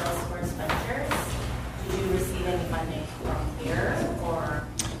from Salesforce Ventures. Did you receive any funding from here or?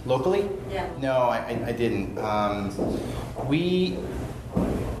 Locally? Yeah. No, I didn't. We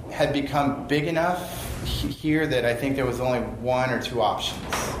had become big enough here that I think there was only one or two options.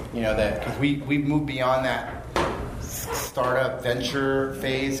 Because we moved beyond that startup venture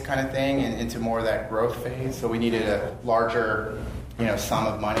phase kind of thing and into more of that growth phase. So we needed a larger, sum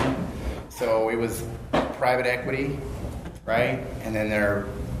of money. So it was private equity, right? And then there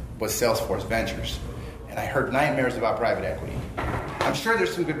was Salesforce Ventures. And I heard nightmares about private equity. I'm sure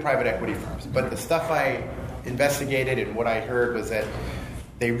there's some good private equity firms, but the stuff I investigated and what I heard was that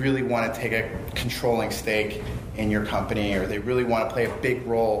they really want to take a controlling stake in your company, or they really want to play a big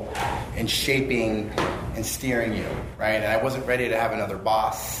role in shaping and steering you, right? And I wasn't ready to have another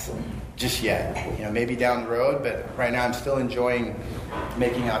boss just yet. Maybe down the road, but right now I'm still enjoying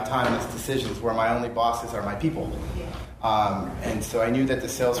making autonomous decisions where my only bosses are my people. And so I knew that the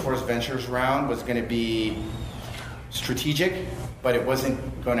Salesforce Ventures round was going to be strategic, but it wasn't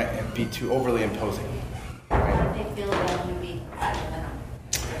going to be too overly imposing. How did they feel about you being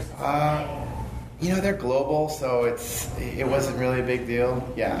they're global, so it wasn't really a big deal.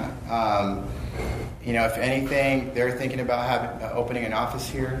 Yeah. If anything, they're thinking about opening an office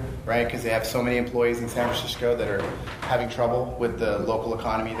here, right? Because they have so many employees in San Francisco that are having trouble with the local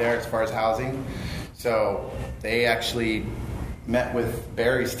economy there as far as housing. So they actually met with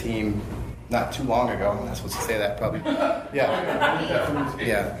Barry's team not too long ago. I'm not supposed to say that, probably.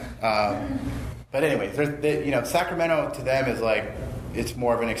 Yeah. But anyway, Sacramento to them is like, it's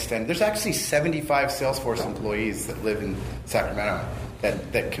more of an extended. There's actually 75 Salesforce employees that live in Sacramento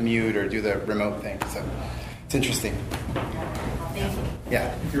that commute or do the remote thing. So it's interesting. Thank you.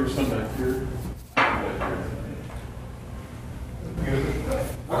 Yeah. There was some back here. I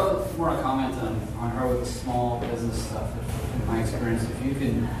would want to comment on her with the small business stuff. In my experience, if you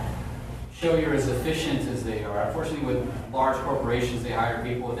can show you're as efficient as they are. Unfortunately, with large corporations, they hire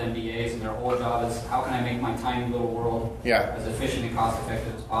people with MBAs, and their whole job is how can I make my tiny little world as efficient and cost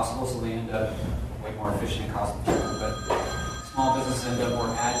effective as possible, so they end up way more efficient and cost effective. But small businesses end up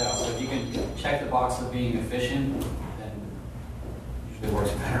more agile. So if you can check the box of being efficient, then it usually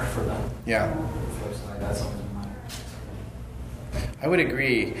works better for them. Yeah. Folks like that's always in mind. I would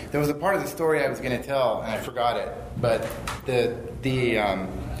agree. There was a part of the story I was going to tell, and I forgot it. But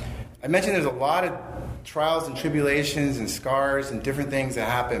I mentioned there's a lot of trials and tribulations and scars and different things that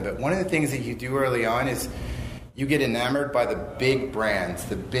happen. But one of the things that you do early on is you get enamored by the big brands,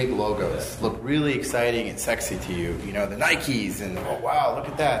 the big logos. Look really exciting and sexy to you. The Nikes and, oh, wow, look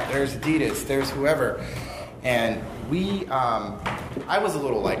at that. There's Adidas. There's whoever. And I was a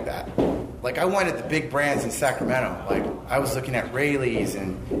little like that. Like, I wanted the big brands in Sacramento. Like, I was looking at Rayleigh's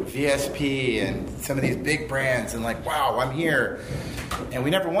and VSP and some of these big brands and like, wow, I'm here. And we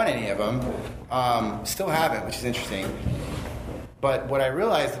never won any of them. Still haven't, which is interesting. But what I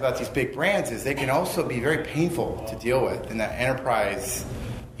realized about these big brands is they can also be very painful to deal with in that enterprise,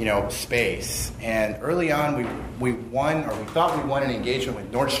 space. And early on, we won, or we thought we won an engagement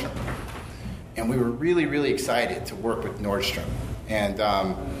with Nordstrom. And we were really, really excited to work with Nordstrom. And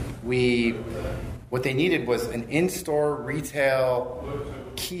what they needed was an in-store retail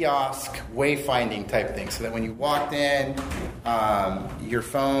kiosk wayfinding type thing, so that when you walked in, your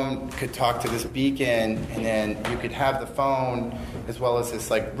phone could talk to this beacon, and then you could have the phone as well as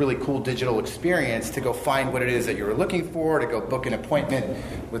this like really cool digital experience to go find what it is that you were looking for, to go book an appointment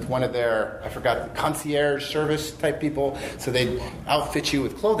with one of their, I forgot, the concierge service type people, so they'd outfit you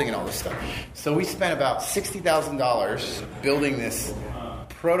with clothing and all this stuff. So we spent about $60,000 building this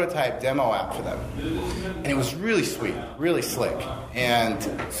prototype demo app for them. And it was really sweet, really slick. And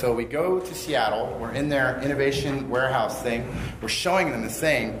so we go to Seattle, we're in their innovation warehouse thing, we're showing them this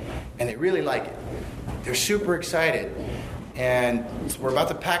thing, and they really like it. They're super excited. And so we're about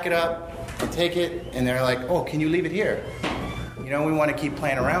to pack it up and take it, and they're like, oh, can you leave it here? We want to keep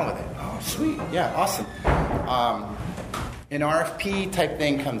playing around with it. Oh, sweet, yeah, awesome. An RFP type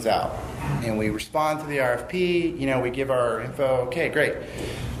thing comes out, and we respond to the RFP, we give our info, okay, great.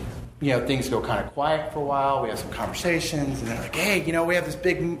 Things go kind of quiet for a while, we have some conversations, and they're like, hey, we have this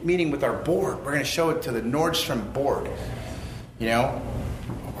big meeting with our board, we're going to show it to the Nordstrom board.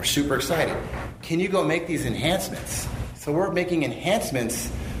 We're super excited. Can you go make these enhancements? So we're making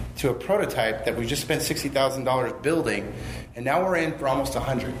enhancements to a prototype that we just spent $60,000 building, and now we're in for almost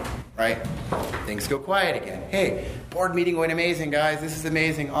 100, right? Things go quiet again. Hey, board meeting went amazing, guys. This is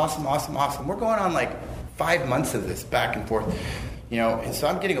amazing. Awesome, awesome, awesome. We're going on like 5 months of this back and forth, and so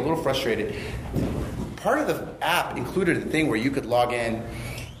I'm getting a little frustrated. Part of the app included a thing where you could log in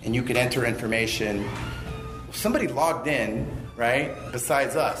and you could enter information. Somebody logged in, right,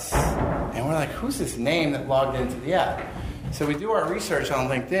 besides us. And we're like, who's this name that logged into the app? So we do our research on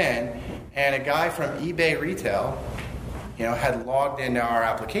LinkedIn, and a guy from eBay Retail, had logged into our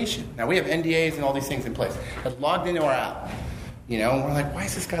application. Now, we have NDAs and all these things in place. Had logged into our app. And we're like, why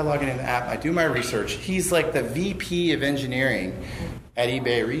is this guy logging into the app? I do my research. He's like the VP of engineering at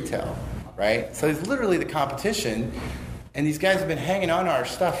eBay Retail, right? So he's literally the competition, and these guys have been hanging on to our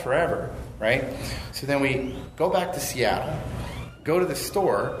stuff forever, right? So then we go back to Seattle, go to the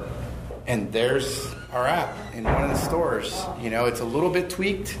store, and there's our app in one of the stores. It's a little bit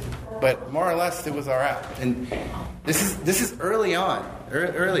tweaked, but more or less it was our app. And this is early on.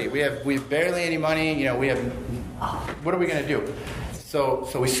 Early. We have barely any money. We have. What are we going to do? So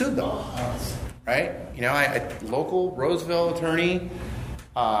we sued them, right? I local Roseville attorney.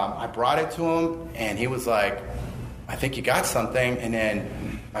 I brought it to him, and he was like, "I think you got something." And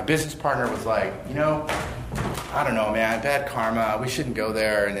then my business partner was like, I don't know, man, bad karma. We shouldn't go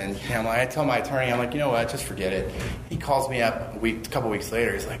there. And then I tell my attorney, I'm like, you know what, just forget it. He calls me up a couple weeks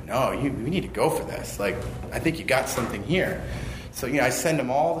later. He's like, no, we need to go for this. Like, I think you got something here. So, I send him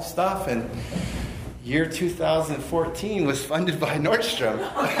all the stuff, and year 2014 was funded by Nordstrom.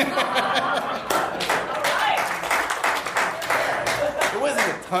 It wasn't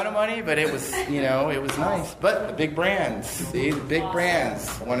a ton of money, but it was, it was nice. But the big brands, the big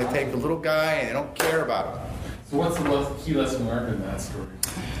brands want to take the little guy and they don't care about him. So what's the key lesson learned in that story?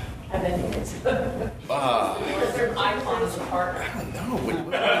 And then it's they're icons of partner. I don't know. I don't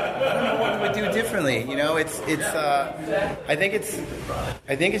know what we would do differently. I think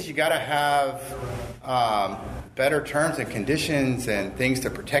it's you got to have better terms and conditions and things to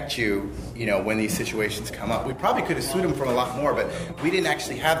protect you. When these situations come up, we probably could have sued them for a lot more, but we didn't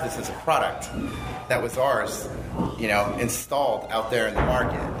actually have this as a product that was ours. Installed out there in the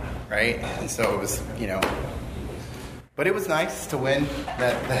market, right? And so it was, But it was nice to win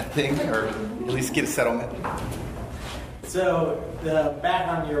that thing, or at least get a settlement. So, back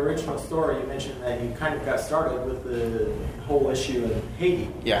on your original story, you mentioned that you kind of got started with the whole issue in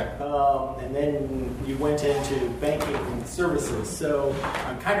Haiti. Yeah. And then you went into banking services. So,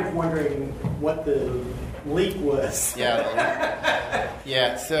 I'm kind of wondering what the leak was. Yeah.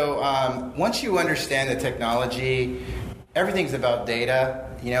 Yeah. So, once you understand the technology, everything's about data.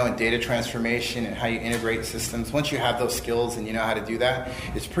 And data transformation and how you integrate systems. Once you have those skills and you know how to do that,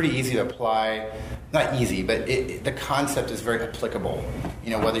 it's pretty easy to apply. Not easy, but the concept is very applicable.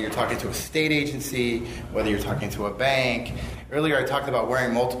 Whether you're talking to a state agency, whether you're talking to a bank. Earlier I talked about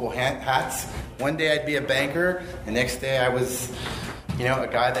wearing multiple hats. One day I'd be a banker, the next day I was, a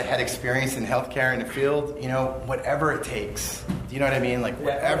guy that had experience in healthcare in the field. Whatever it takes. Do you know what I mean? Like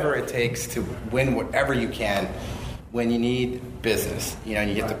whatever it takes to win whatever you can. When you need business, and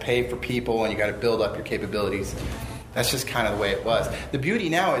you get to pay for people and you got to build up your capabilities. That's just kind of the way it was. The beauty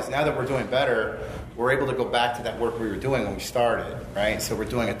now is, now that we're doing better, we're able to go back to that work we were doing when we started, right? So we're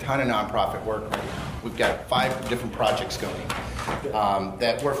doing a ton of nonprofit work. We've got 5 different projects going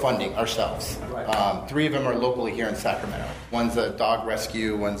that we're funding ourselves. 3 of them are locally here in Sacramento. One's a dog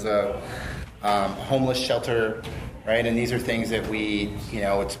rescue, one's a homeless shelter, right? And these are things that we,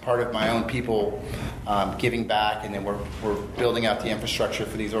 it's part of my own people giving back, and then we're building out the infrastructure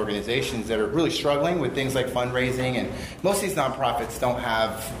for these organizations that are really struggling with things like fundraising. And most of these nonprofits don't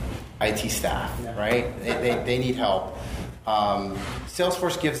have IT staff, right? They need help.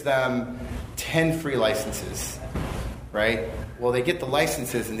 Salesforce gives them 10 free licenses, right? Well, they get the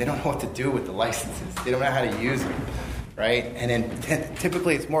licenses and they don't know what to do with the licenses. They don't know how to use them, right? And then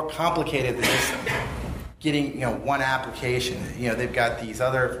typically it's more complicated than just getting one application. They've got these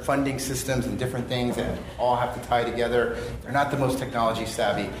other funding systems and different things that all have to tie together. They're not the most technology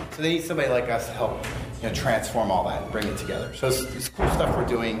savvy, so they need somebody like us to help transform all that and bring it together. So it's cool stuff we're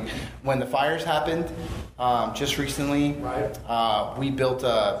doing. When the fires happened just recently, we built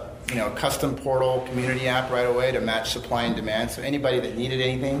a custom portal community app right away to match supply and demand. So anybody that needed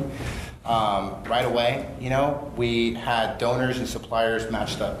anything right away, we had donors and suppliers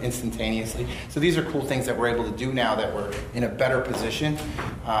matched up instantaneously. So these are cool things that we're able to do now that we're in a better position.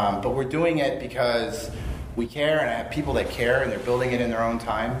 But we're doing it because we care, and I have people that care, and they're building it in their own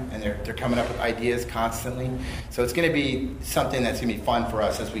time, and they're coming up with ideas constantly. So it's going to be something that's going to be fun for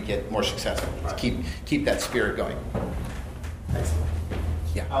us as we get more successful. To keep that spirit going. Excellent.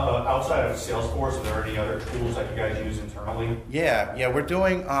 Yeah. Outside of Salesforce, are there any other tools that you guys use internally? Yeah, we're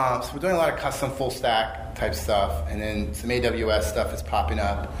doing a lot of custom full stack type stuff, and then some AWS stuff is popping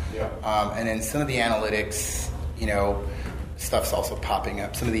up. Yeah. And then some of the analytics, stuff's also popping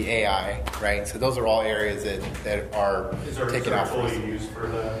up. Some of the AI, right? So those are all areas that are taking off. Is there a tool you use for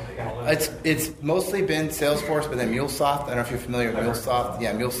the analytics? It's mostly been Salesforce, but then MuleSoft. I don't know if you're familiar with MuleSoft.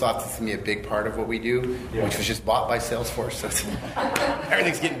 Yeah, MuleSoft is going to be a big part of what we do, which was just bought by Salesforce. So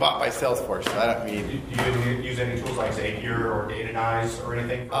everything's getting bought by Salesforce. So I don't mean. Do you use any tools like Zapier or Datanyze or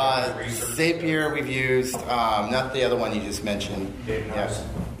anything? For research? Zapier we've used, not the other one you just mentioned. Datanyze.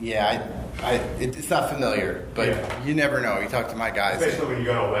 Yeah, it's not familiar, but you never know. You talk to my guys. Especially when you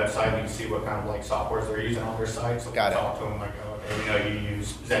go to a website, you can see what kind of softwares they're using on their site. So Got it. Talk to them okay, we know you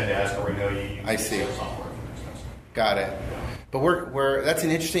use Zendesk, or we know you use software. Got it. But that's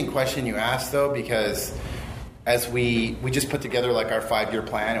an interesting question you asked, though, because as we just put together our 5-year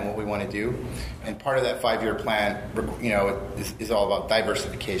plan and what we want to do, and part of that 5-year plan, is all about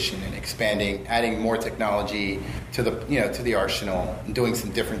diversification and expanding, adding more technology to the arsenal, and doing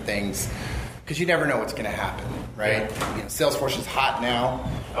some different things, because you never know what's going to happen, right? Salesforce is hot now.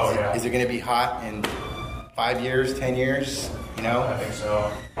 Oh yeah. Is it going to be hot in 5 years, 10 years? I think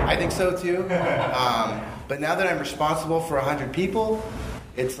so. I think so too. But now that I'm responsible for 100 people,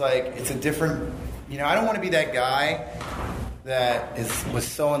 it's a different. I don't want to be that guy that was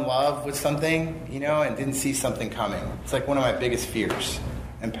so in love with something, and didn't see something coming. It's one of my biggest fears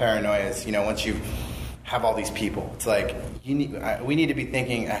and paranoias. Once you have all these people, it's we need to be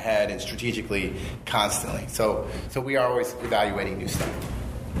thinking ahead and strategically constantly. So we are always evaluating new stuff.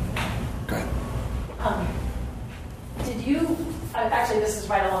 Go ahead. Did you, actually this is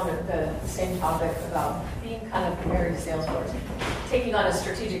right along the same topic about being kind of married to Salesforce, taking on a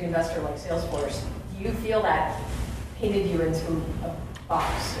strategic investor like Salesforce, do you feel that painted you into a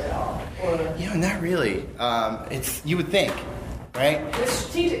box at all? Or not really. You would think, right? It's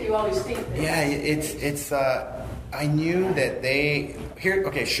strategic, you always think that. Yeah, it's I knew that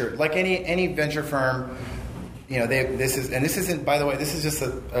okay, sure. Like any venture firm, this isn't, by the way, this is just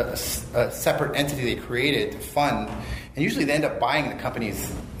a separate entity they created to fund, and usually they end up buying the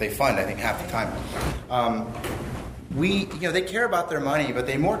companies they fund, I think, half the time. They care about their money, but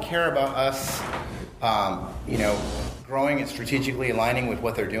they more care about us, growing and strategically aligning with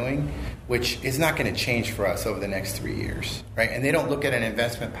what they're doing, which is not going to change for us over the next 3 years, right? And they don't look at an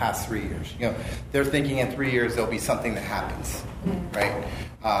investment past 3 years. They're thinking in 3 years there'll be something that happens, right?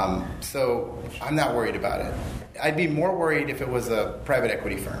 So I'm not worried about it. I'd be more worried if it was a private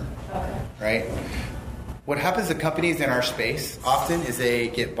equity firm, right? What happens to companies in our space often is they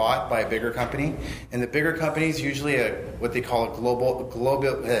get bought by a bigger company, and the bigger companies usually what they call a global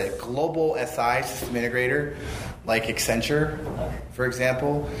SI system integrator, like Accenture, for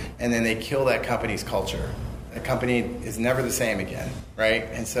example, and then they kill that company's culture. The company is never the same again, right?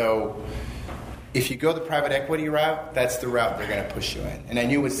 And so if you go the private equity route, that's the route they're going to push you in. And I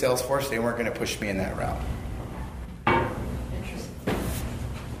knew with Salesforce, they weren't going to push me in that route.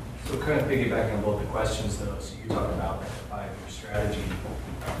 So kind of piggybacking on both the questions, though, so you're talking about the 5-year strategy.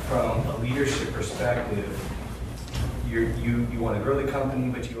 From a leadership perspective, you want to grow the company,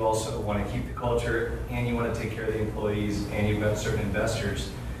 but you also want to keep the culture, and you want to take care of the employees, and you've got certain investors.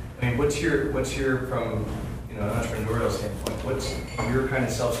 I mean, what's your from an entrepreneurial standpoint, what's your kind of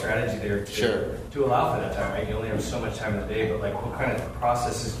self-strategy there to allow for that time, right? You only have so much time in the day, but what kind of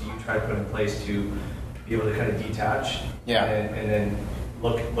processes do you try to put in place to be able to kind of detach and then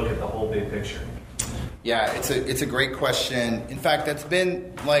look at the whole big picture? Yeah, it's a great question. In fact, that's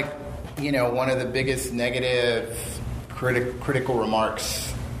been one of the biggest negative critical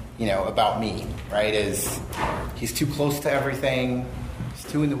remarks, about me, right? Is he's too close to everything,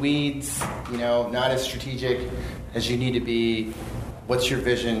 he's too in the weeds, not as strategic as you need to be. What's your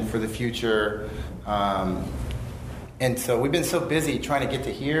vision for the future? And so we've been so busy trying to get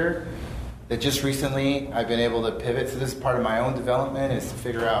to here that just recently I've been able to pivot. So this is part of my own development, is to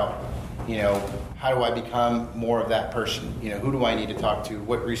figure out, how do I become more of that person? Who do I need to talk to?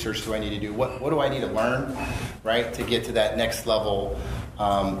 What research do I need to do? What do I need to learn, right, to get to that next level,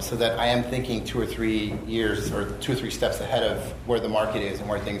 so that I am thinking 2 or 3 years or 2 or 3 steps ahead of where the market is and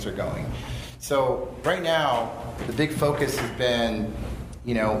where things are going. So right now, the big focus has been,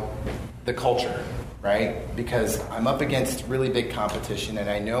 the culture, right? Because I'm up against really big competition, and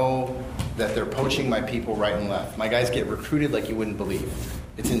I know that they're poaching my people right and left. My guys get recruited like you wouldn't believe.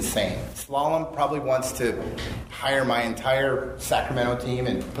 It's insane. Slalom probably wants to hire my entire Sacramento team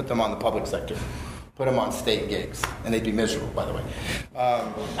and put them on the public sector. Put them on state gigs. And they'd be miserable, by the way.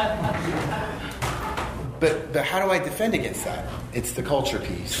 but how do I defend against that? It's the culture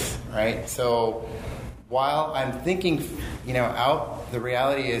piece, right? So while I'm thinking, out, the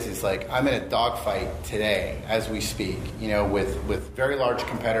reality is like I'm in a dogfight today as we speak, with very large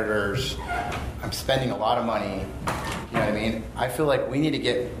competitors. I'm spending a lot of money. You know what I mean? I feel like we need to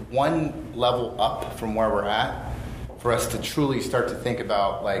get one level up from where we're at for us to truly start to think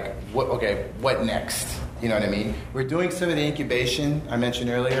about like, what next? You know what I mean? We're doing some of the incubation I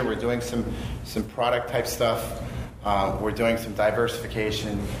mentioned earlier. We're doing some product type stuff. We're doing some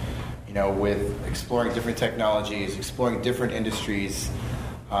diversification, with exploring different technologies, exploring different industries.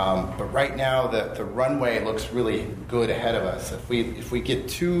 But right now, the runway looks really good ahead of us. If we get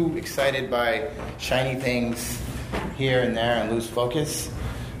too excited by shiny things here and there and lose focus,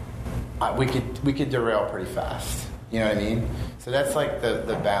 we could derail pretty fast. You know what I mean? So that's like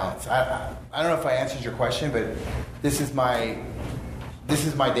the balance. I don't know if I answered your question, but this is my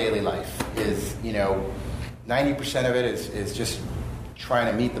daily life. Is 90% of it is just trying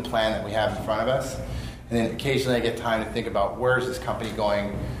to meet the plan that we have in front of us, and then occasionally I get time to think about where is this company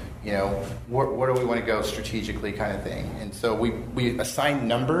going. Where do we want to go strategically, kind of thing. And so we assign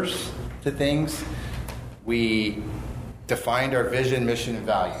numbers to things. We defined our vision, mission, and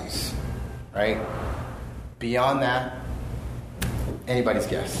values. Right. Beyond that, anybody's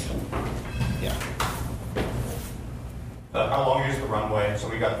guess. Yeah. How long is the runway? So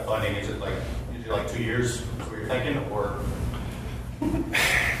we got the funding. Is it like 2 years? Is what you're thinking, or?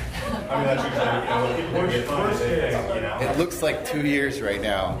 That's usually, It looks like 2 years right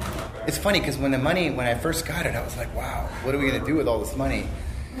now. It's funny because when I first got it, I was like, wow, what are we going to do with all this money?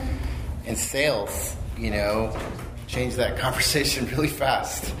 And sales, change that conversation really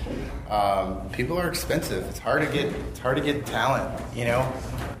fast. People are expensive. It's hard to get talent.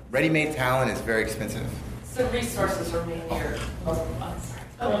 Ready-made talent is very expensive. So resources are mainly your. I'm sorry.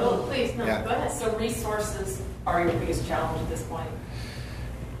 Please, no, yeah. Go ahead. So resources are your biggest challenge at this point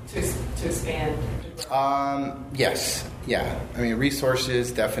to expand. Yes. Yeah.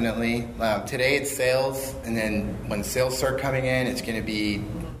 Resources definitely. Today it's sales, and then when sales start coming in, it's going to be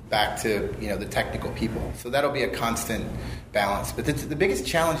back to the technical people. So that'll be a constant balance. But the biggest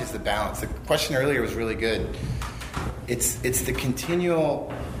challenge is the balance. The question earlier was really good. It's the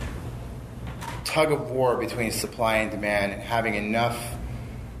continual tug of war between supply and demand, and having enough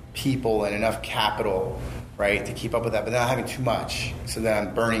people and enough capital, right, to keep up with that, but not having too much, so that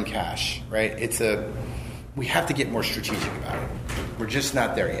I'm burning cash, right? We have to get more strategic about it. We're just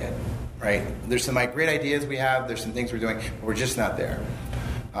not there yet, right? There's some great ideas we have. There's some things we're doing, but we're just not there.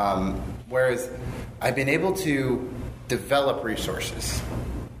 Whereas I've been able to develop resources.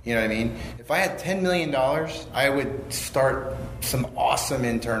 You know what I mean? If I had $10 million, I would start some awesome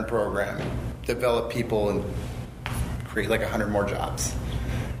intern program, develop people, and create 100 more jobs,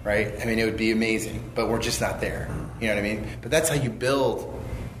 right? It would be amazing, but we're just not there. You know what I mean? But that's how you build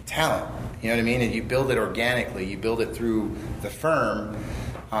talent. You know what I mean? And you build it organically. You build it through the firm,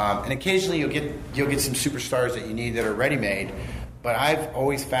 and occasionally you'll get some superstars that you need that are ready-made. But I've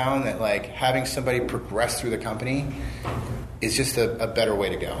always found that having somebody progress through the company is just a better way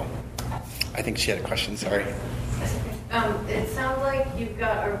to go. I think she had a question. Sorry. It sounds like you've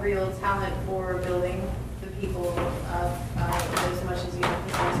got a real talent for building the people up as much as you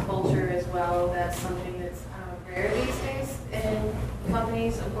emphasize culture as well. That's something that's rare these days in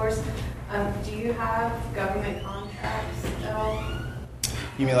companies, of course. Do you have government contracts at all?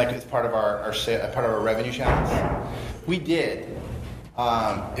 You mean as part of our revenue channels? Yeah. We did.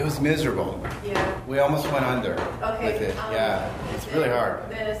 It was miserable. Yeah. We almost went under with it. It's really hard.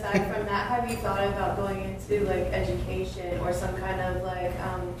 Then aside from that, have you thought about going into education or some kind of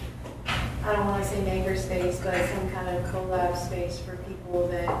I don't want to say maker space, but some kind of collab space for people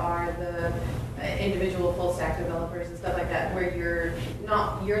that are the individual full stack developers and stuff like that, where you're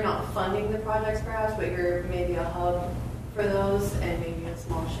not funding the projects perhaps, but you're maybe a hub for those and maybe a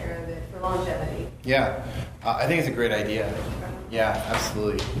small share of it for longevity? Yeah, I think it's a great idea. Yeah,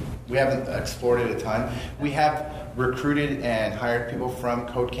 absolutely. We haven't explored it a ton. We have recruited and hired people from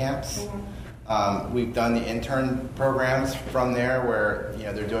code camps. Mm-hmm. We've done the intern programs from there where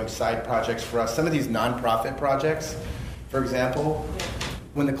they're doing side projects for us. Some of these nonprofit projects, for example,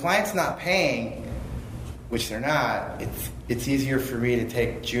 when the client's not paying, which they're not, it's easier for me to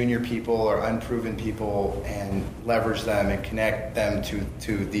take junior people or unproven people and leverage them and connect them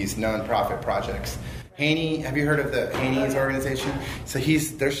to these nonprofit projects. Haney, have you heard of the Haney's organization? So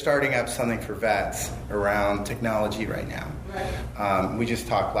they're starting up something for vets around technology right now. Right. We just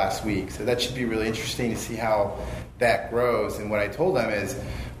talked last week, so that should be really interesting to see how that grows. And what I told them is,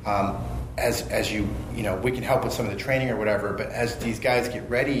 as we can help with some of the training or whatever, but as these guys get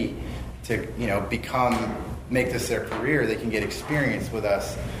ready to make this their career, they can get experience with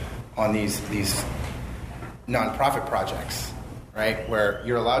us on these nonprofit projects, right? Where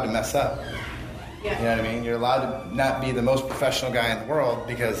you're allowed to mess up. Yeah. You know what I mean? You're allowed to not be the most professional guy in the world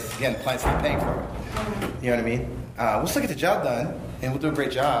because, again, client's not paying for it. You know what I mean? We'll still get the job done, and we'll do a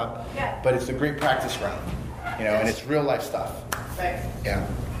great job, but it's a great practice run, and it's real life stuff. Right. Yeah.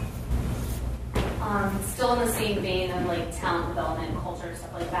 Still in the same vein of like talent development, culture,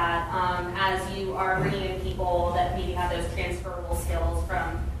 stuff like that, as you are bringing in people that maybe have those transferable skills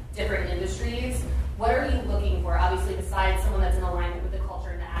from different industries, what are you looking for? Obviously, besides someone that's in alignment with the culture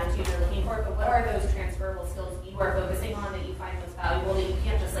and the attitude you're looking for, but what are those transferable skills you are focusing on that you find most valuable that you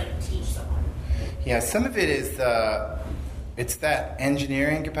can't just like teach someone? Yeah, some of it is it's that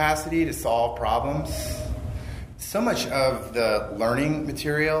engineering capacity to solve problems. So much of the learning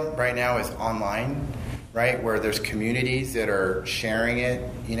material right now is online, right? Where there's communities that are sharing it,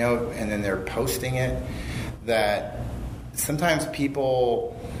 and then they're posting it. That sometimes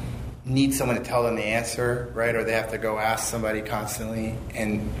people need someone to tell them the answer, right? Or they have to go ask somebody constantly.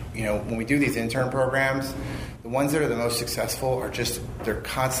 And, when we do these intern programs, the ones that are the most successful are they're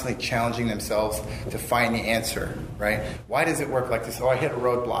constantly challenging themselves to find the answer, right? Why does it work like this? Oh, I hit a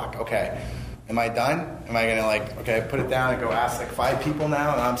roadblock. Okay. Am I done? Am I going to put it down and go ask 5 people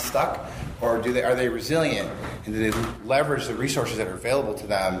now and I'm stuck? Or are they resilient? And do they leverage the resources that are available to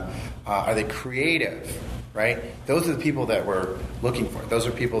them? Are they creative? Right? Those are the people that we're looking for. Those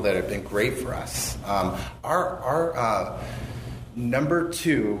are people that have been great for us. Our number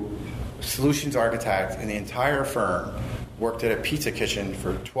 2 solutions architect in the entire firm worked at a pizza kitchen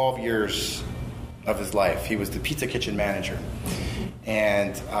for 12 years of his life. He was the pizza kitchen manager.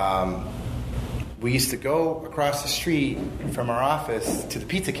 And we used to go across the street from our office to the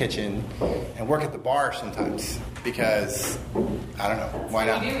pizza kitchen and work at the bar sometimes because, I don't know, why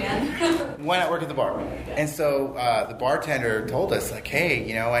not? Why not work at the bar? And so the bartender told us,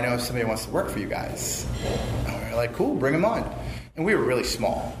 hey, I know if somebody wants to work for you guys. And we were like, cool, bring them on. And we were really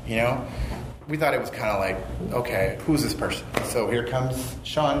small, We thought it was kind of okay, who's this person? So here comes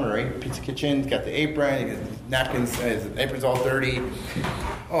Sean Murray, Pizza Kitchen, got the apron, he got napkins, his apron's all dirty.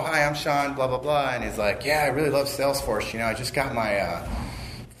 Oh, hi, I'm Sean, blah, blah, blah. And he's like, yeah, I really love Salesforce. I just got my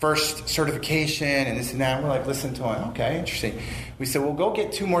first certification and this and that. And we're like, listen to him. Okay, interesting. We said, well, go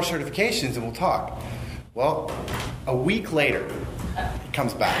get 2 more certifications and we'll talk. Well, a week later, he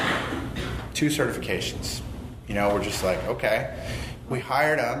comes back. 2 certifications. We're just like, okay. We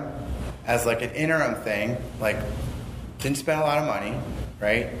hired him as an interim thing, didn't spend a lot of money,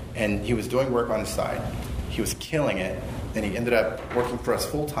 right? And he was doing work on the side. He was killing it. Then he ended up working for us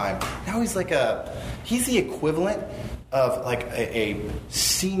full time. Now he's he's the equivalent of a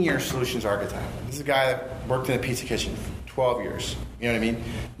senior solutions architect. This is a guy that worked in a pizza kitchen for 12 years. You know what I mean?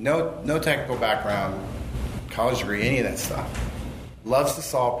 No technical background, college degree, any of that stuff. Loves to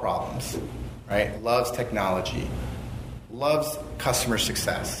solve problems, right? Loves technology. Loves customer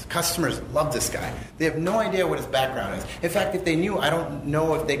success. Customers love this guy. They have no idea what his background is. In fact, if they knew, I don't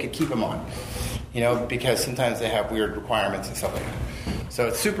know if they could keep him on. Because sometimes they have weird requirements and stuff like that. So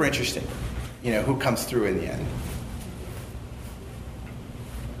it's super interesting, who comes through in the end.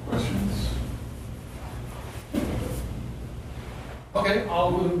 Questions? Okay,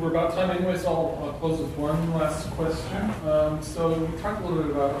 we're about time anyway, so I'll close with one last question. So we talked a little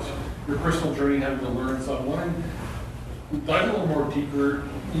bit about your personal journey, having to learn something. Dive a little more deeper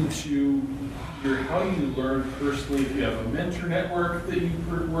into how you learn personally. If you have a mentor network that you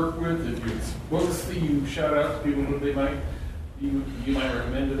work with, if you have books that you shout out to people who you might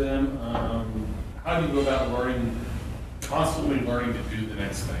recommend to them. How do you go about constantly learning to do the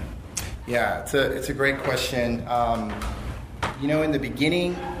next thing? Yeah, it's a great question. In the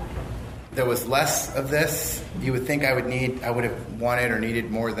beginning, there was less of this. You would think I would have wanted or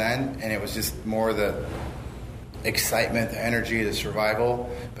needed more then, and it was just more the excitement, the energy, the survival.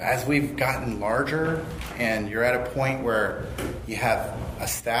 But as we've gotten larger and you're at a point where you have a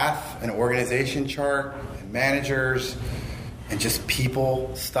staff, an organization chart, and managers, and just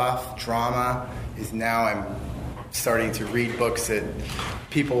people, stuff, drama, is now I'm starting to read books that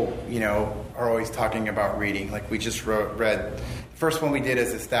people, are always talking about reading. We just read, the first one we did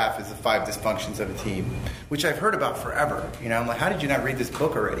as a staff is the 5 Dysfunctions of a Team, which I've heard about forever. I'm like, how did you not read this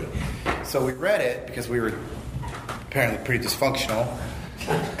book already? So we read it because we were apparently pretty dysfunctional.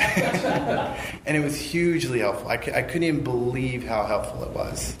 And it was hugely helpful. I couldn't even believe how helpful it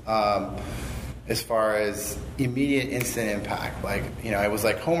was. As far as immediate instant impact. It was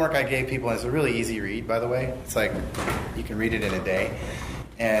homework I gave people, and it's a really easy read, by the way. It's you can read it in a day.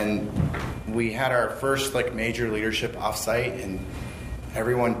 And we had our first major leadership offsite, and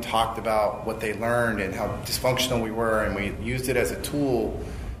Everyone talked about what they learned and how dysfunctional we were, and we used it as a tool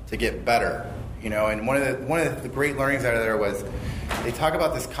to get better. And one of the great learnings out of there was they talk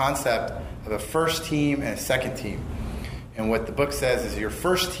about this concept of a first team and a second team. And what the book says is your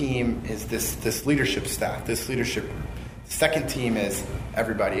first team is this leadership staff, this leadership. Second team is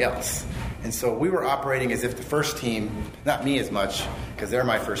everybody else. And so we were operating as if the first team, not me as much, because they're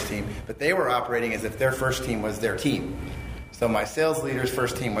my first team, but they were operating as if their first team was their team. So my sales leader's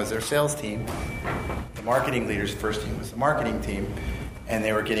first team was their sales team. The marketing leader's first team was the marketing team. And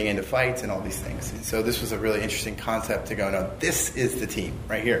they were getting into fights and all these things. And so this was a really interesting concept to go, no, this is the team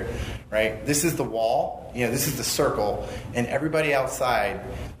right here, right? This is the wall, this is the circle, and everybody outside,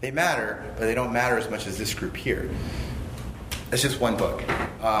 they matter, but they don't matter as much as this group here. It's just one book.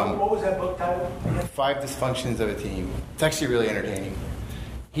 What was that book title? 5 Dysfunctions of a Team. It's actually really entertaining.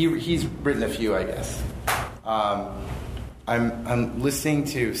 He's written a few, I guess. I'm listening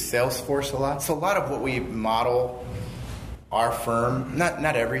to Salesforce a lot. So a lot of what we model our firm,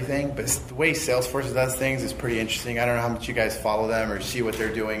 not everything, but the way Salesforce does things is pretty interesting. I don't know how much you guys follow them or see what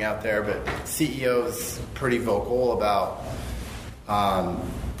they're doing out there, but CEO's pretty vocal about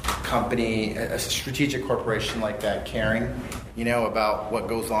a strategic corporation like that caring, about what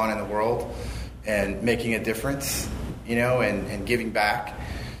goes on in the world and making a difference, and giving back.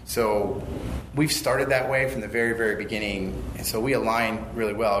 So we've started that way from the very, very beginning, and so we align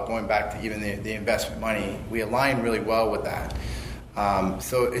really well. Going back to even the investment money, we align really well with that.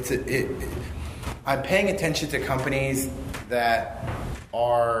 So I'm paying attention to companies that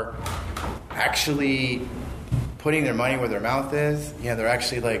are actually putting their money where their mouth is. They're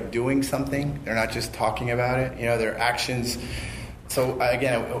actually doing something. They're not just talking about it. Their actions. So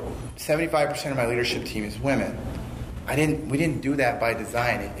again, 75% of my leadership team is women. We didn't do that by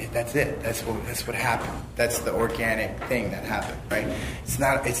design. That's it. That's what happened. That's the organic thing that happened, right?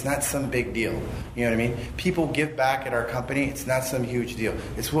 It's not some big deal. You know what I mean? People give back at our company. It's not some huge deal.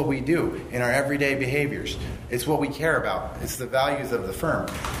 It's what we do in our everyday behaviors. It's what we care about. It's the values of the firm.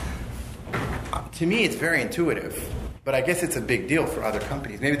 To me, it's very intuitive, but I guess it's a big deal for other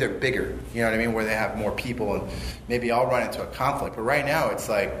companies. Maybe they're bigger, you know what I mean, where they have more people, and maybe I'll run into a conflict. But right now, it's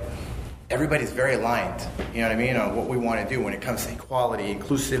like everybody's very aligned, you know what I mean, on what we want to do when it comes to equality,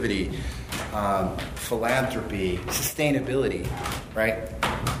 inclusivity, philanthropy, sustainability, right?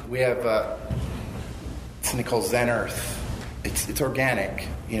 We have something called Zen Earth. It's organic.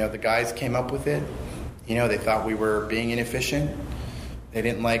 The guys came up with it. They thought we were being inefficient. They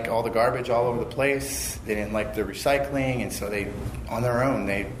didn't like all the garbage all over the place. They didn't like the recycling, and so they, on their own,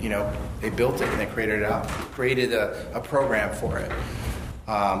 they built it and they created a program for it.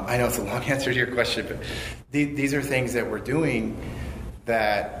 I know it's a long answer to your question, but these are things that we're doing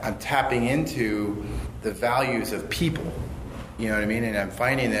that I'm tapping into the values of people. You know what I mean? And I'm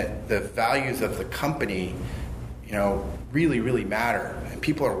finding that the values of the company, really, really matter. And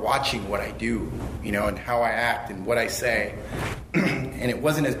people are watching what I do, and how I act and what I say. And it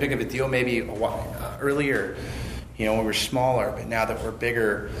wasn't as big of a deal maybe a while earlier, when we were smaller. But now that we're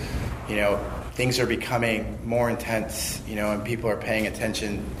bigger, things are becoming more intense, and people are paying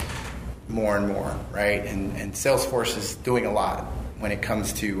attention more and more, right? And Salesforce is doing a lot when it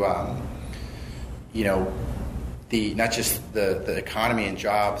comes to, not just the economy and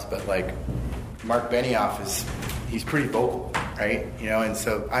jobs, but Mark Benioff he's pretty vocal, right? And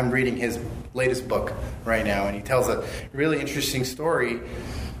so I'm reading his latest book right now, and he tells a really interesting story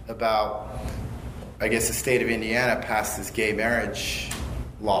about, I guess, the state of Indiana passed this gay marriage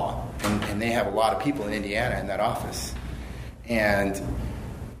law, and they have a lot of people in Indiana in that office. And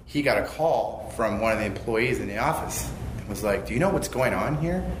he got a call from one of the employees in the office and was like, do you know what's going on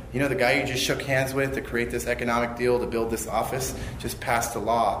here? The guy you just shook hands with to create this economic deal to build this office just passed a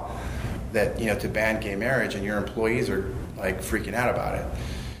law that, to ban gay marriage, and your employees are freaking out about it.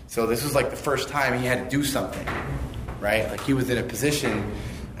 So this was the first time he had to do something, right? He was in a position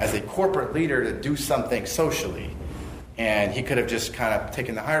as a corporate leader to do something socially. And he could have just kind of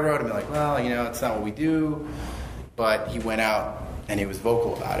taken the high road and been like, well, it's not what we do. But he went out and he was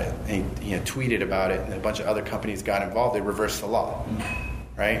vocal about it. And he tweeted about it, and a bunch of other companies got involved. They reversed the law,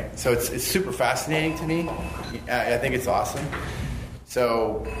 right? So it's super fascinating to me. I think it's awesome.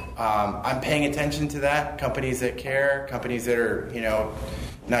 So I'm paying attention to that. Companies that care, companies that are,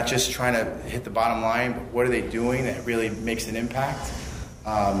 not just trying to hit the bottom line, but what are they doing that really makes an impact?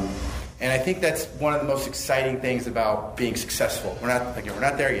 And I think that's one of the most exciting things about being successful. We're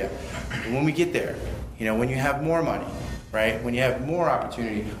not there yet. But when we get there, when you have more money, right? When you have more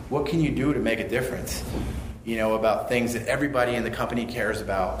opportunity, what can you do to make a difference? about things that everybody in the company cares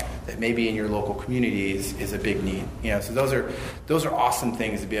about that maybe in your local communities is a big need. So those are awesome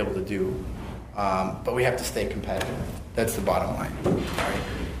things to be able to do. But we have to stay competitive. That's the bottom line. All right.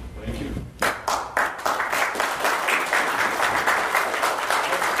 Thank you.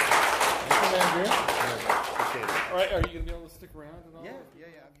 All right, are you going to be able to stick around at all? Yeah, I'm here.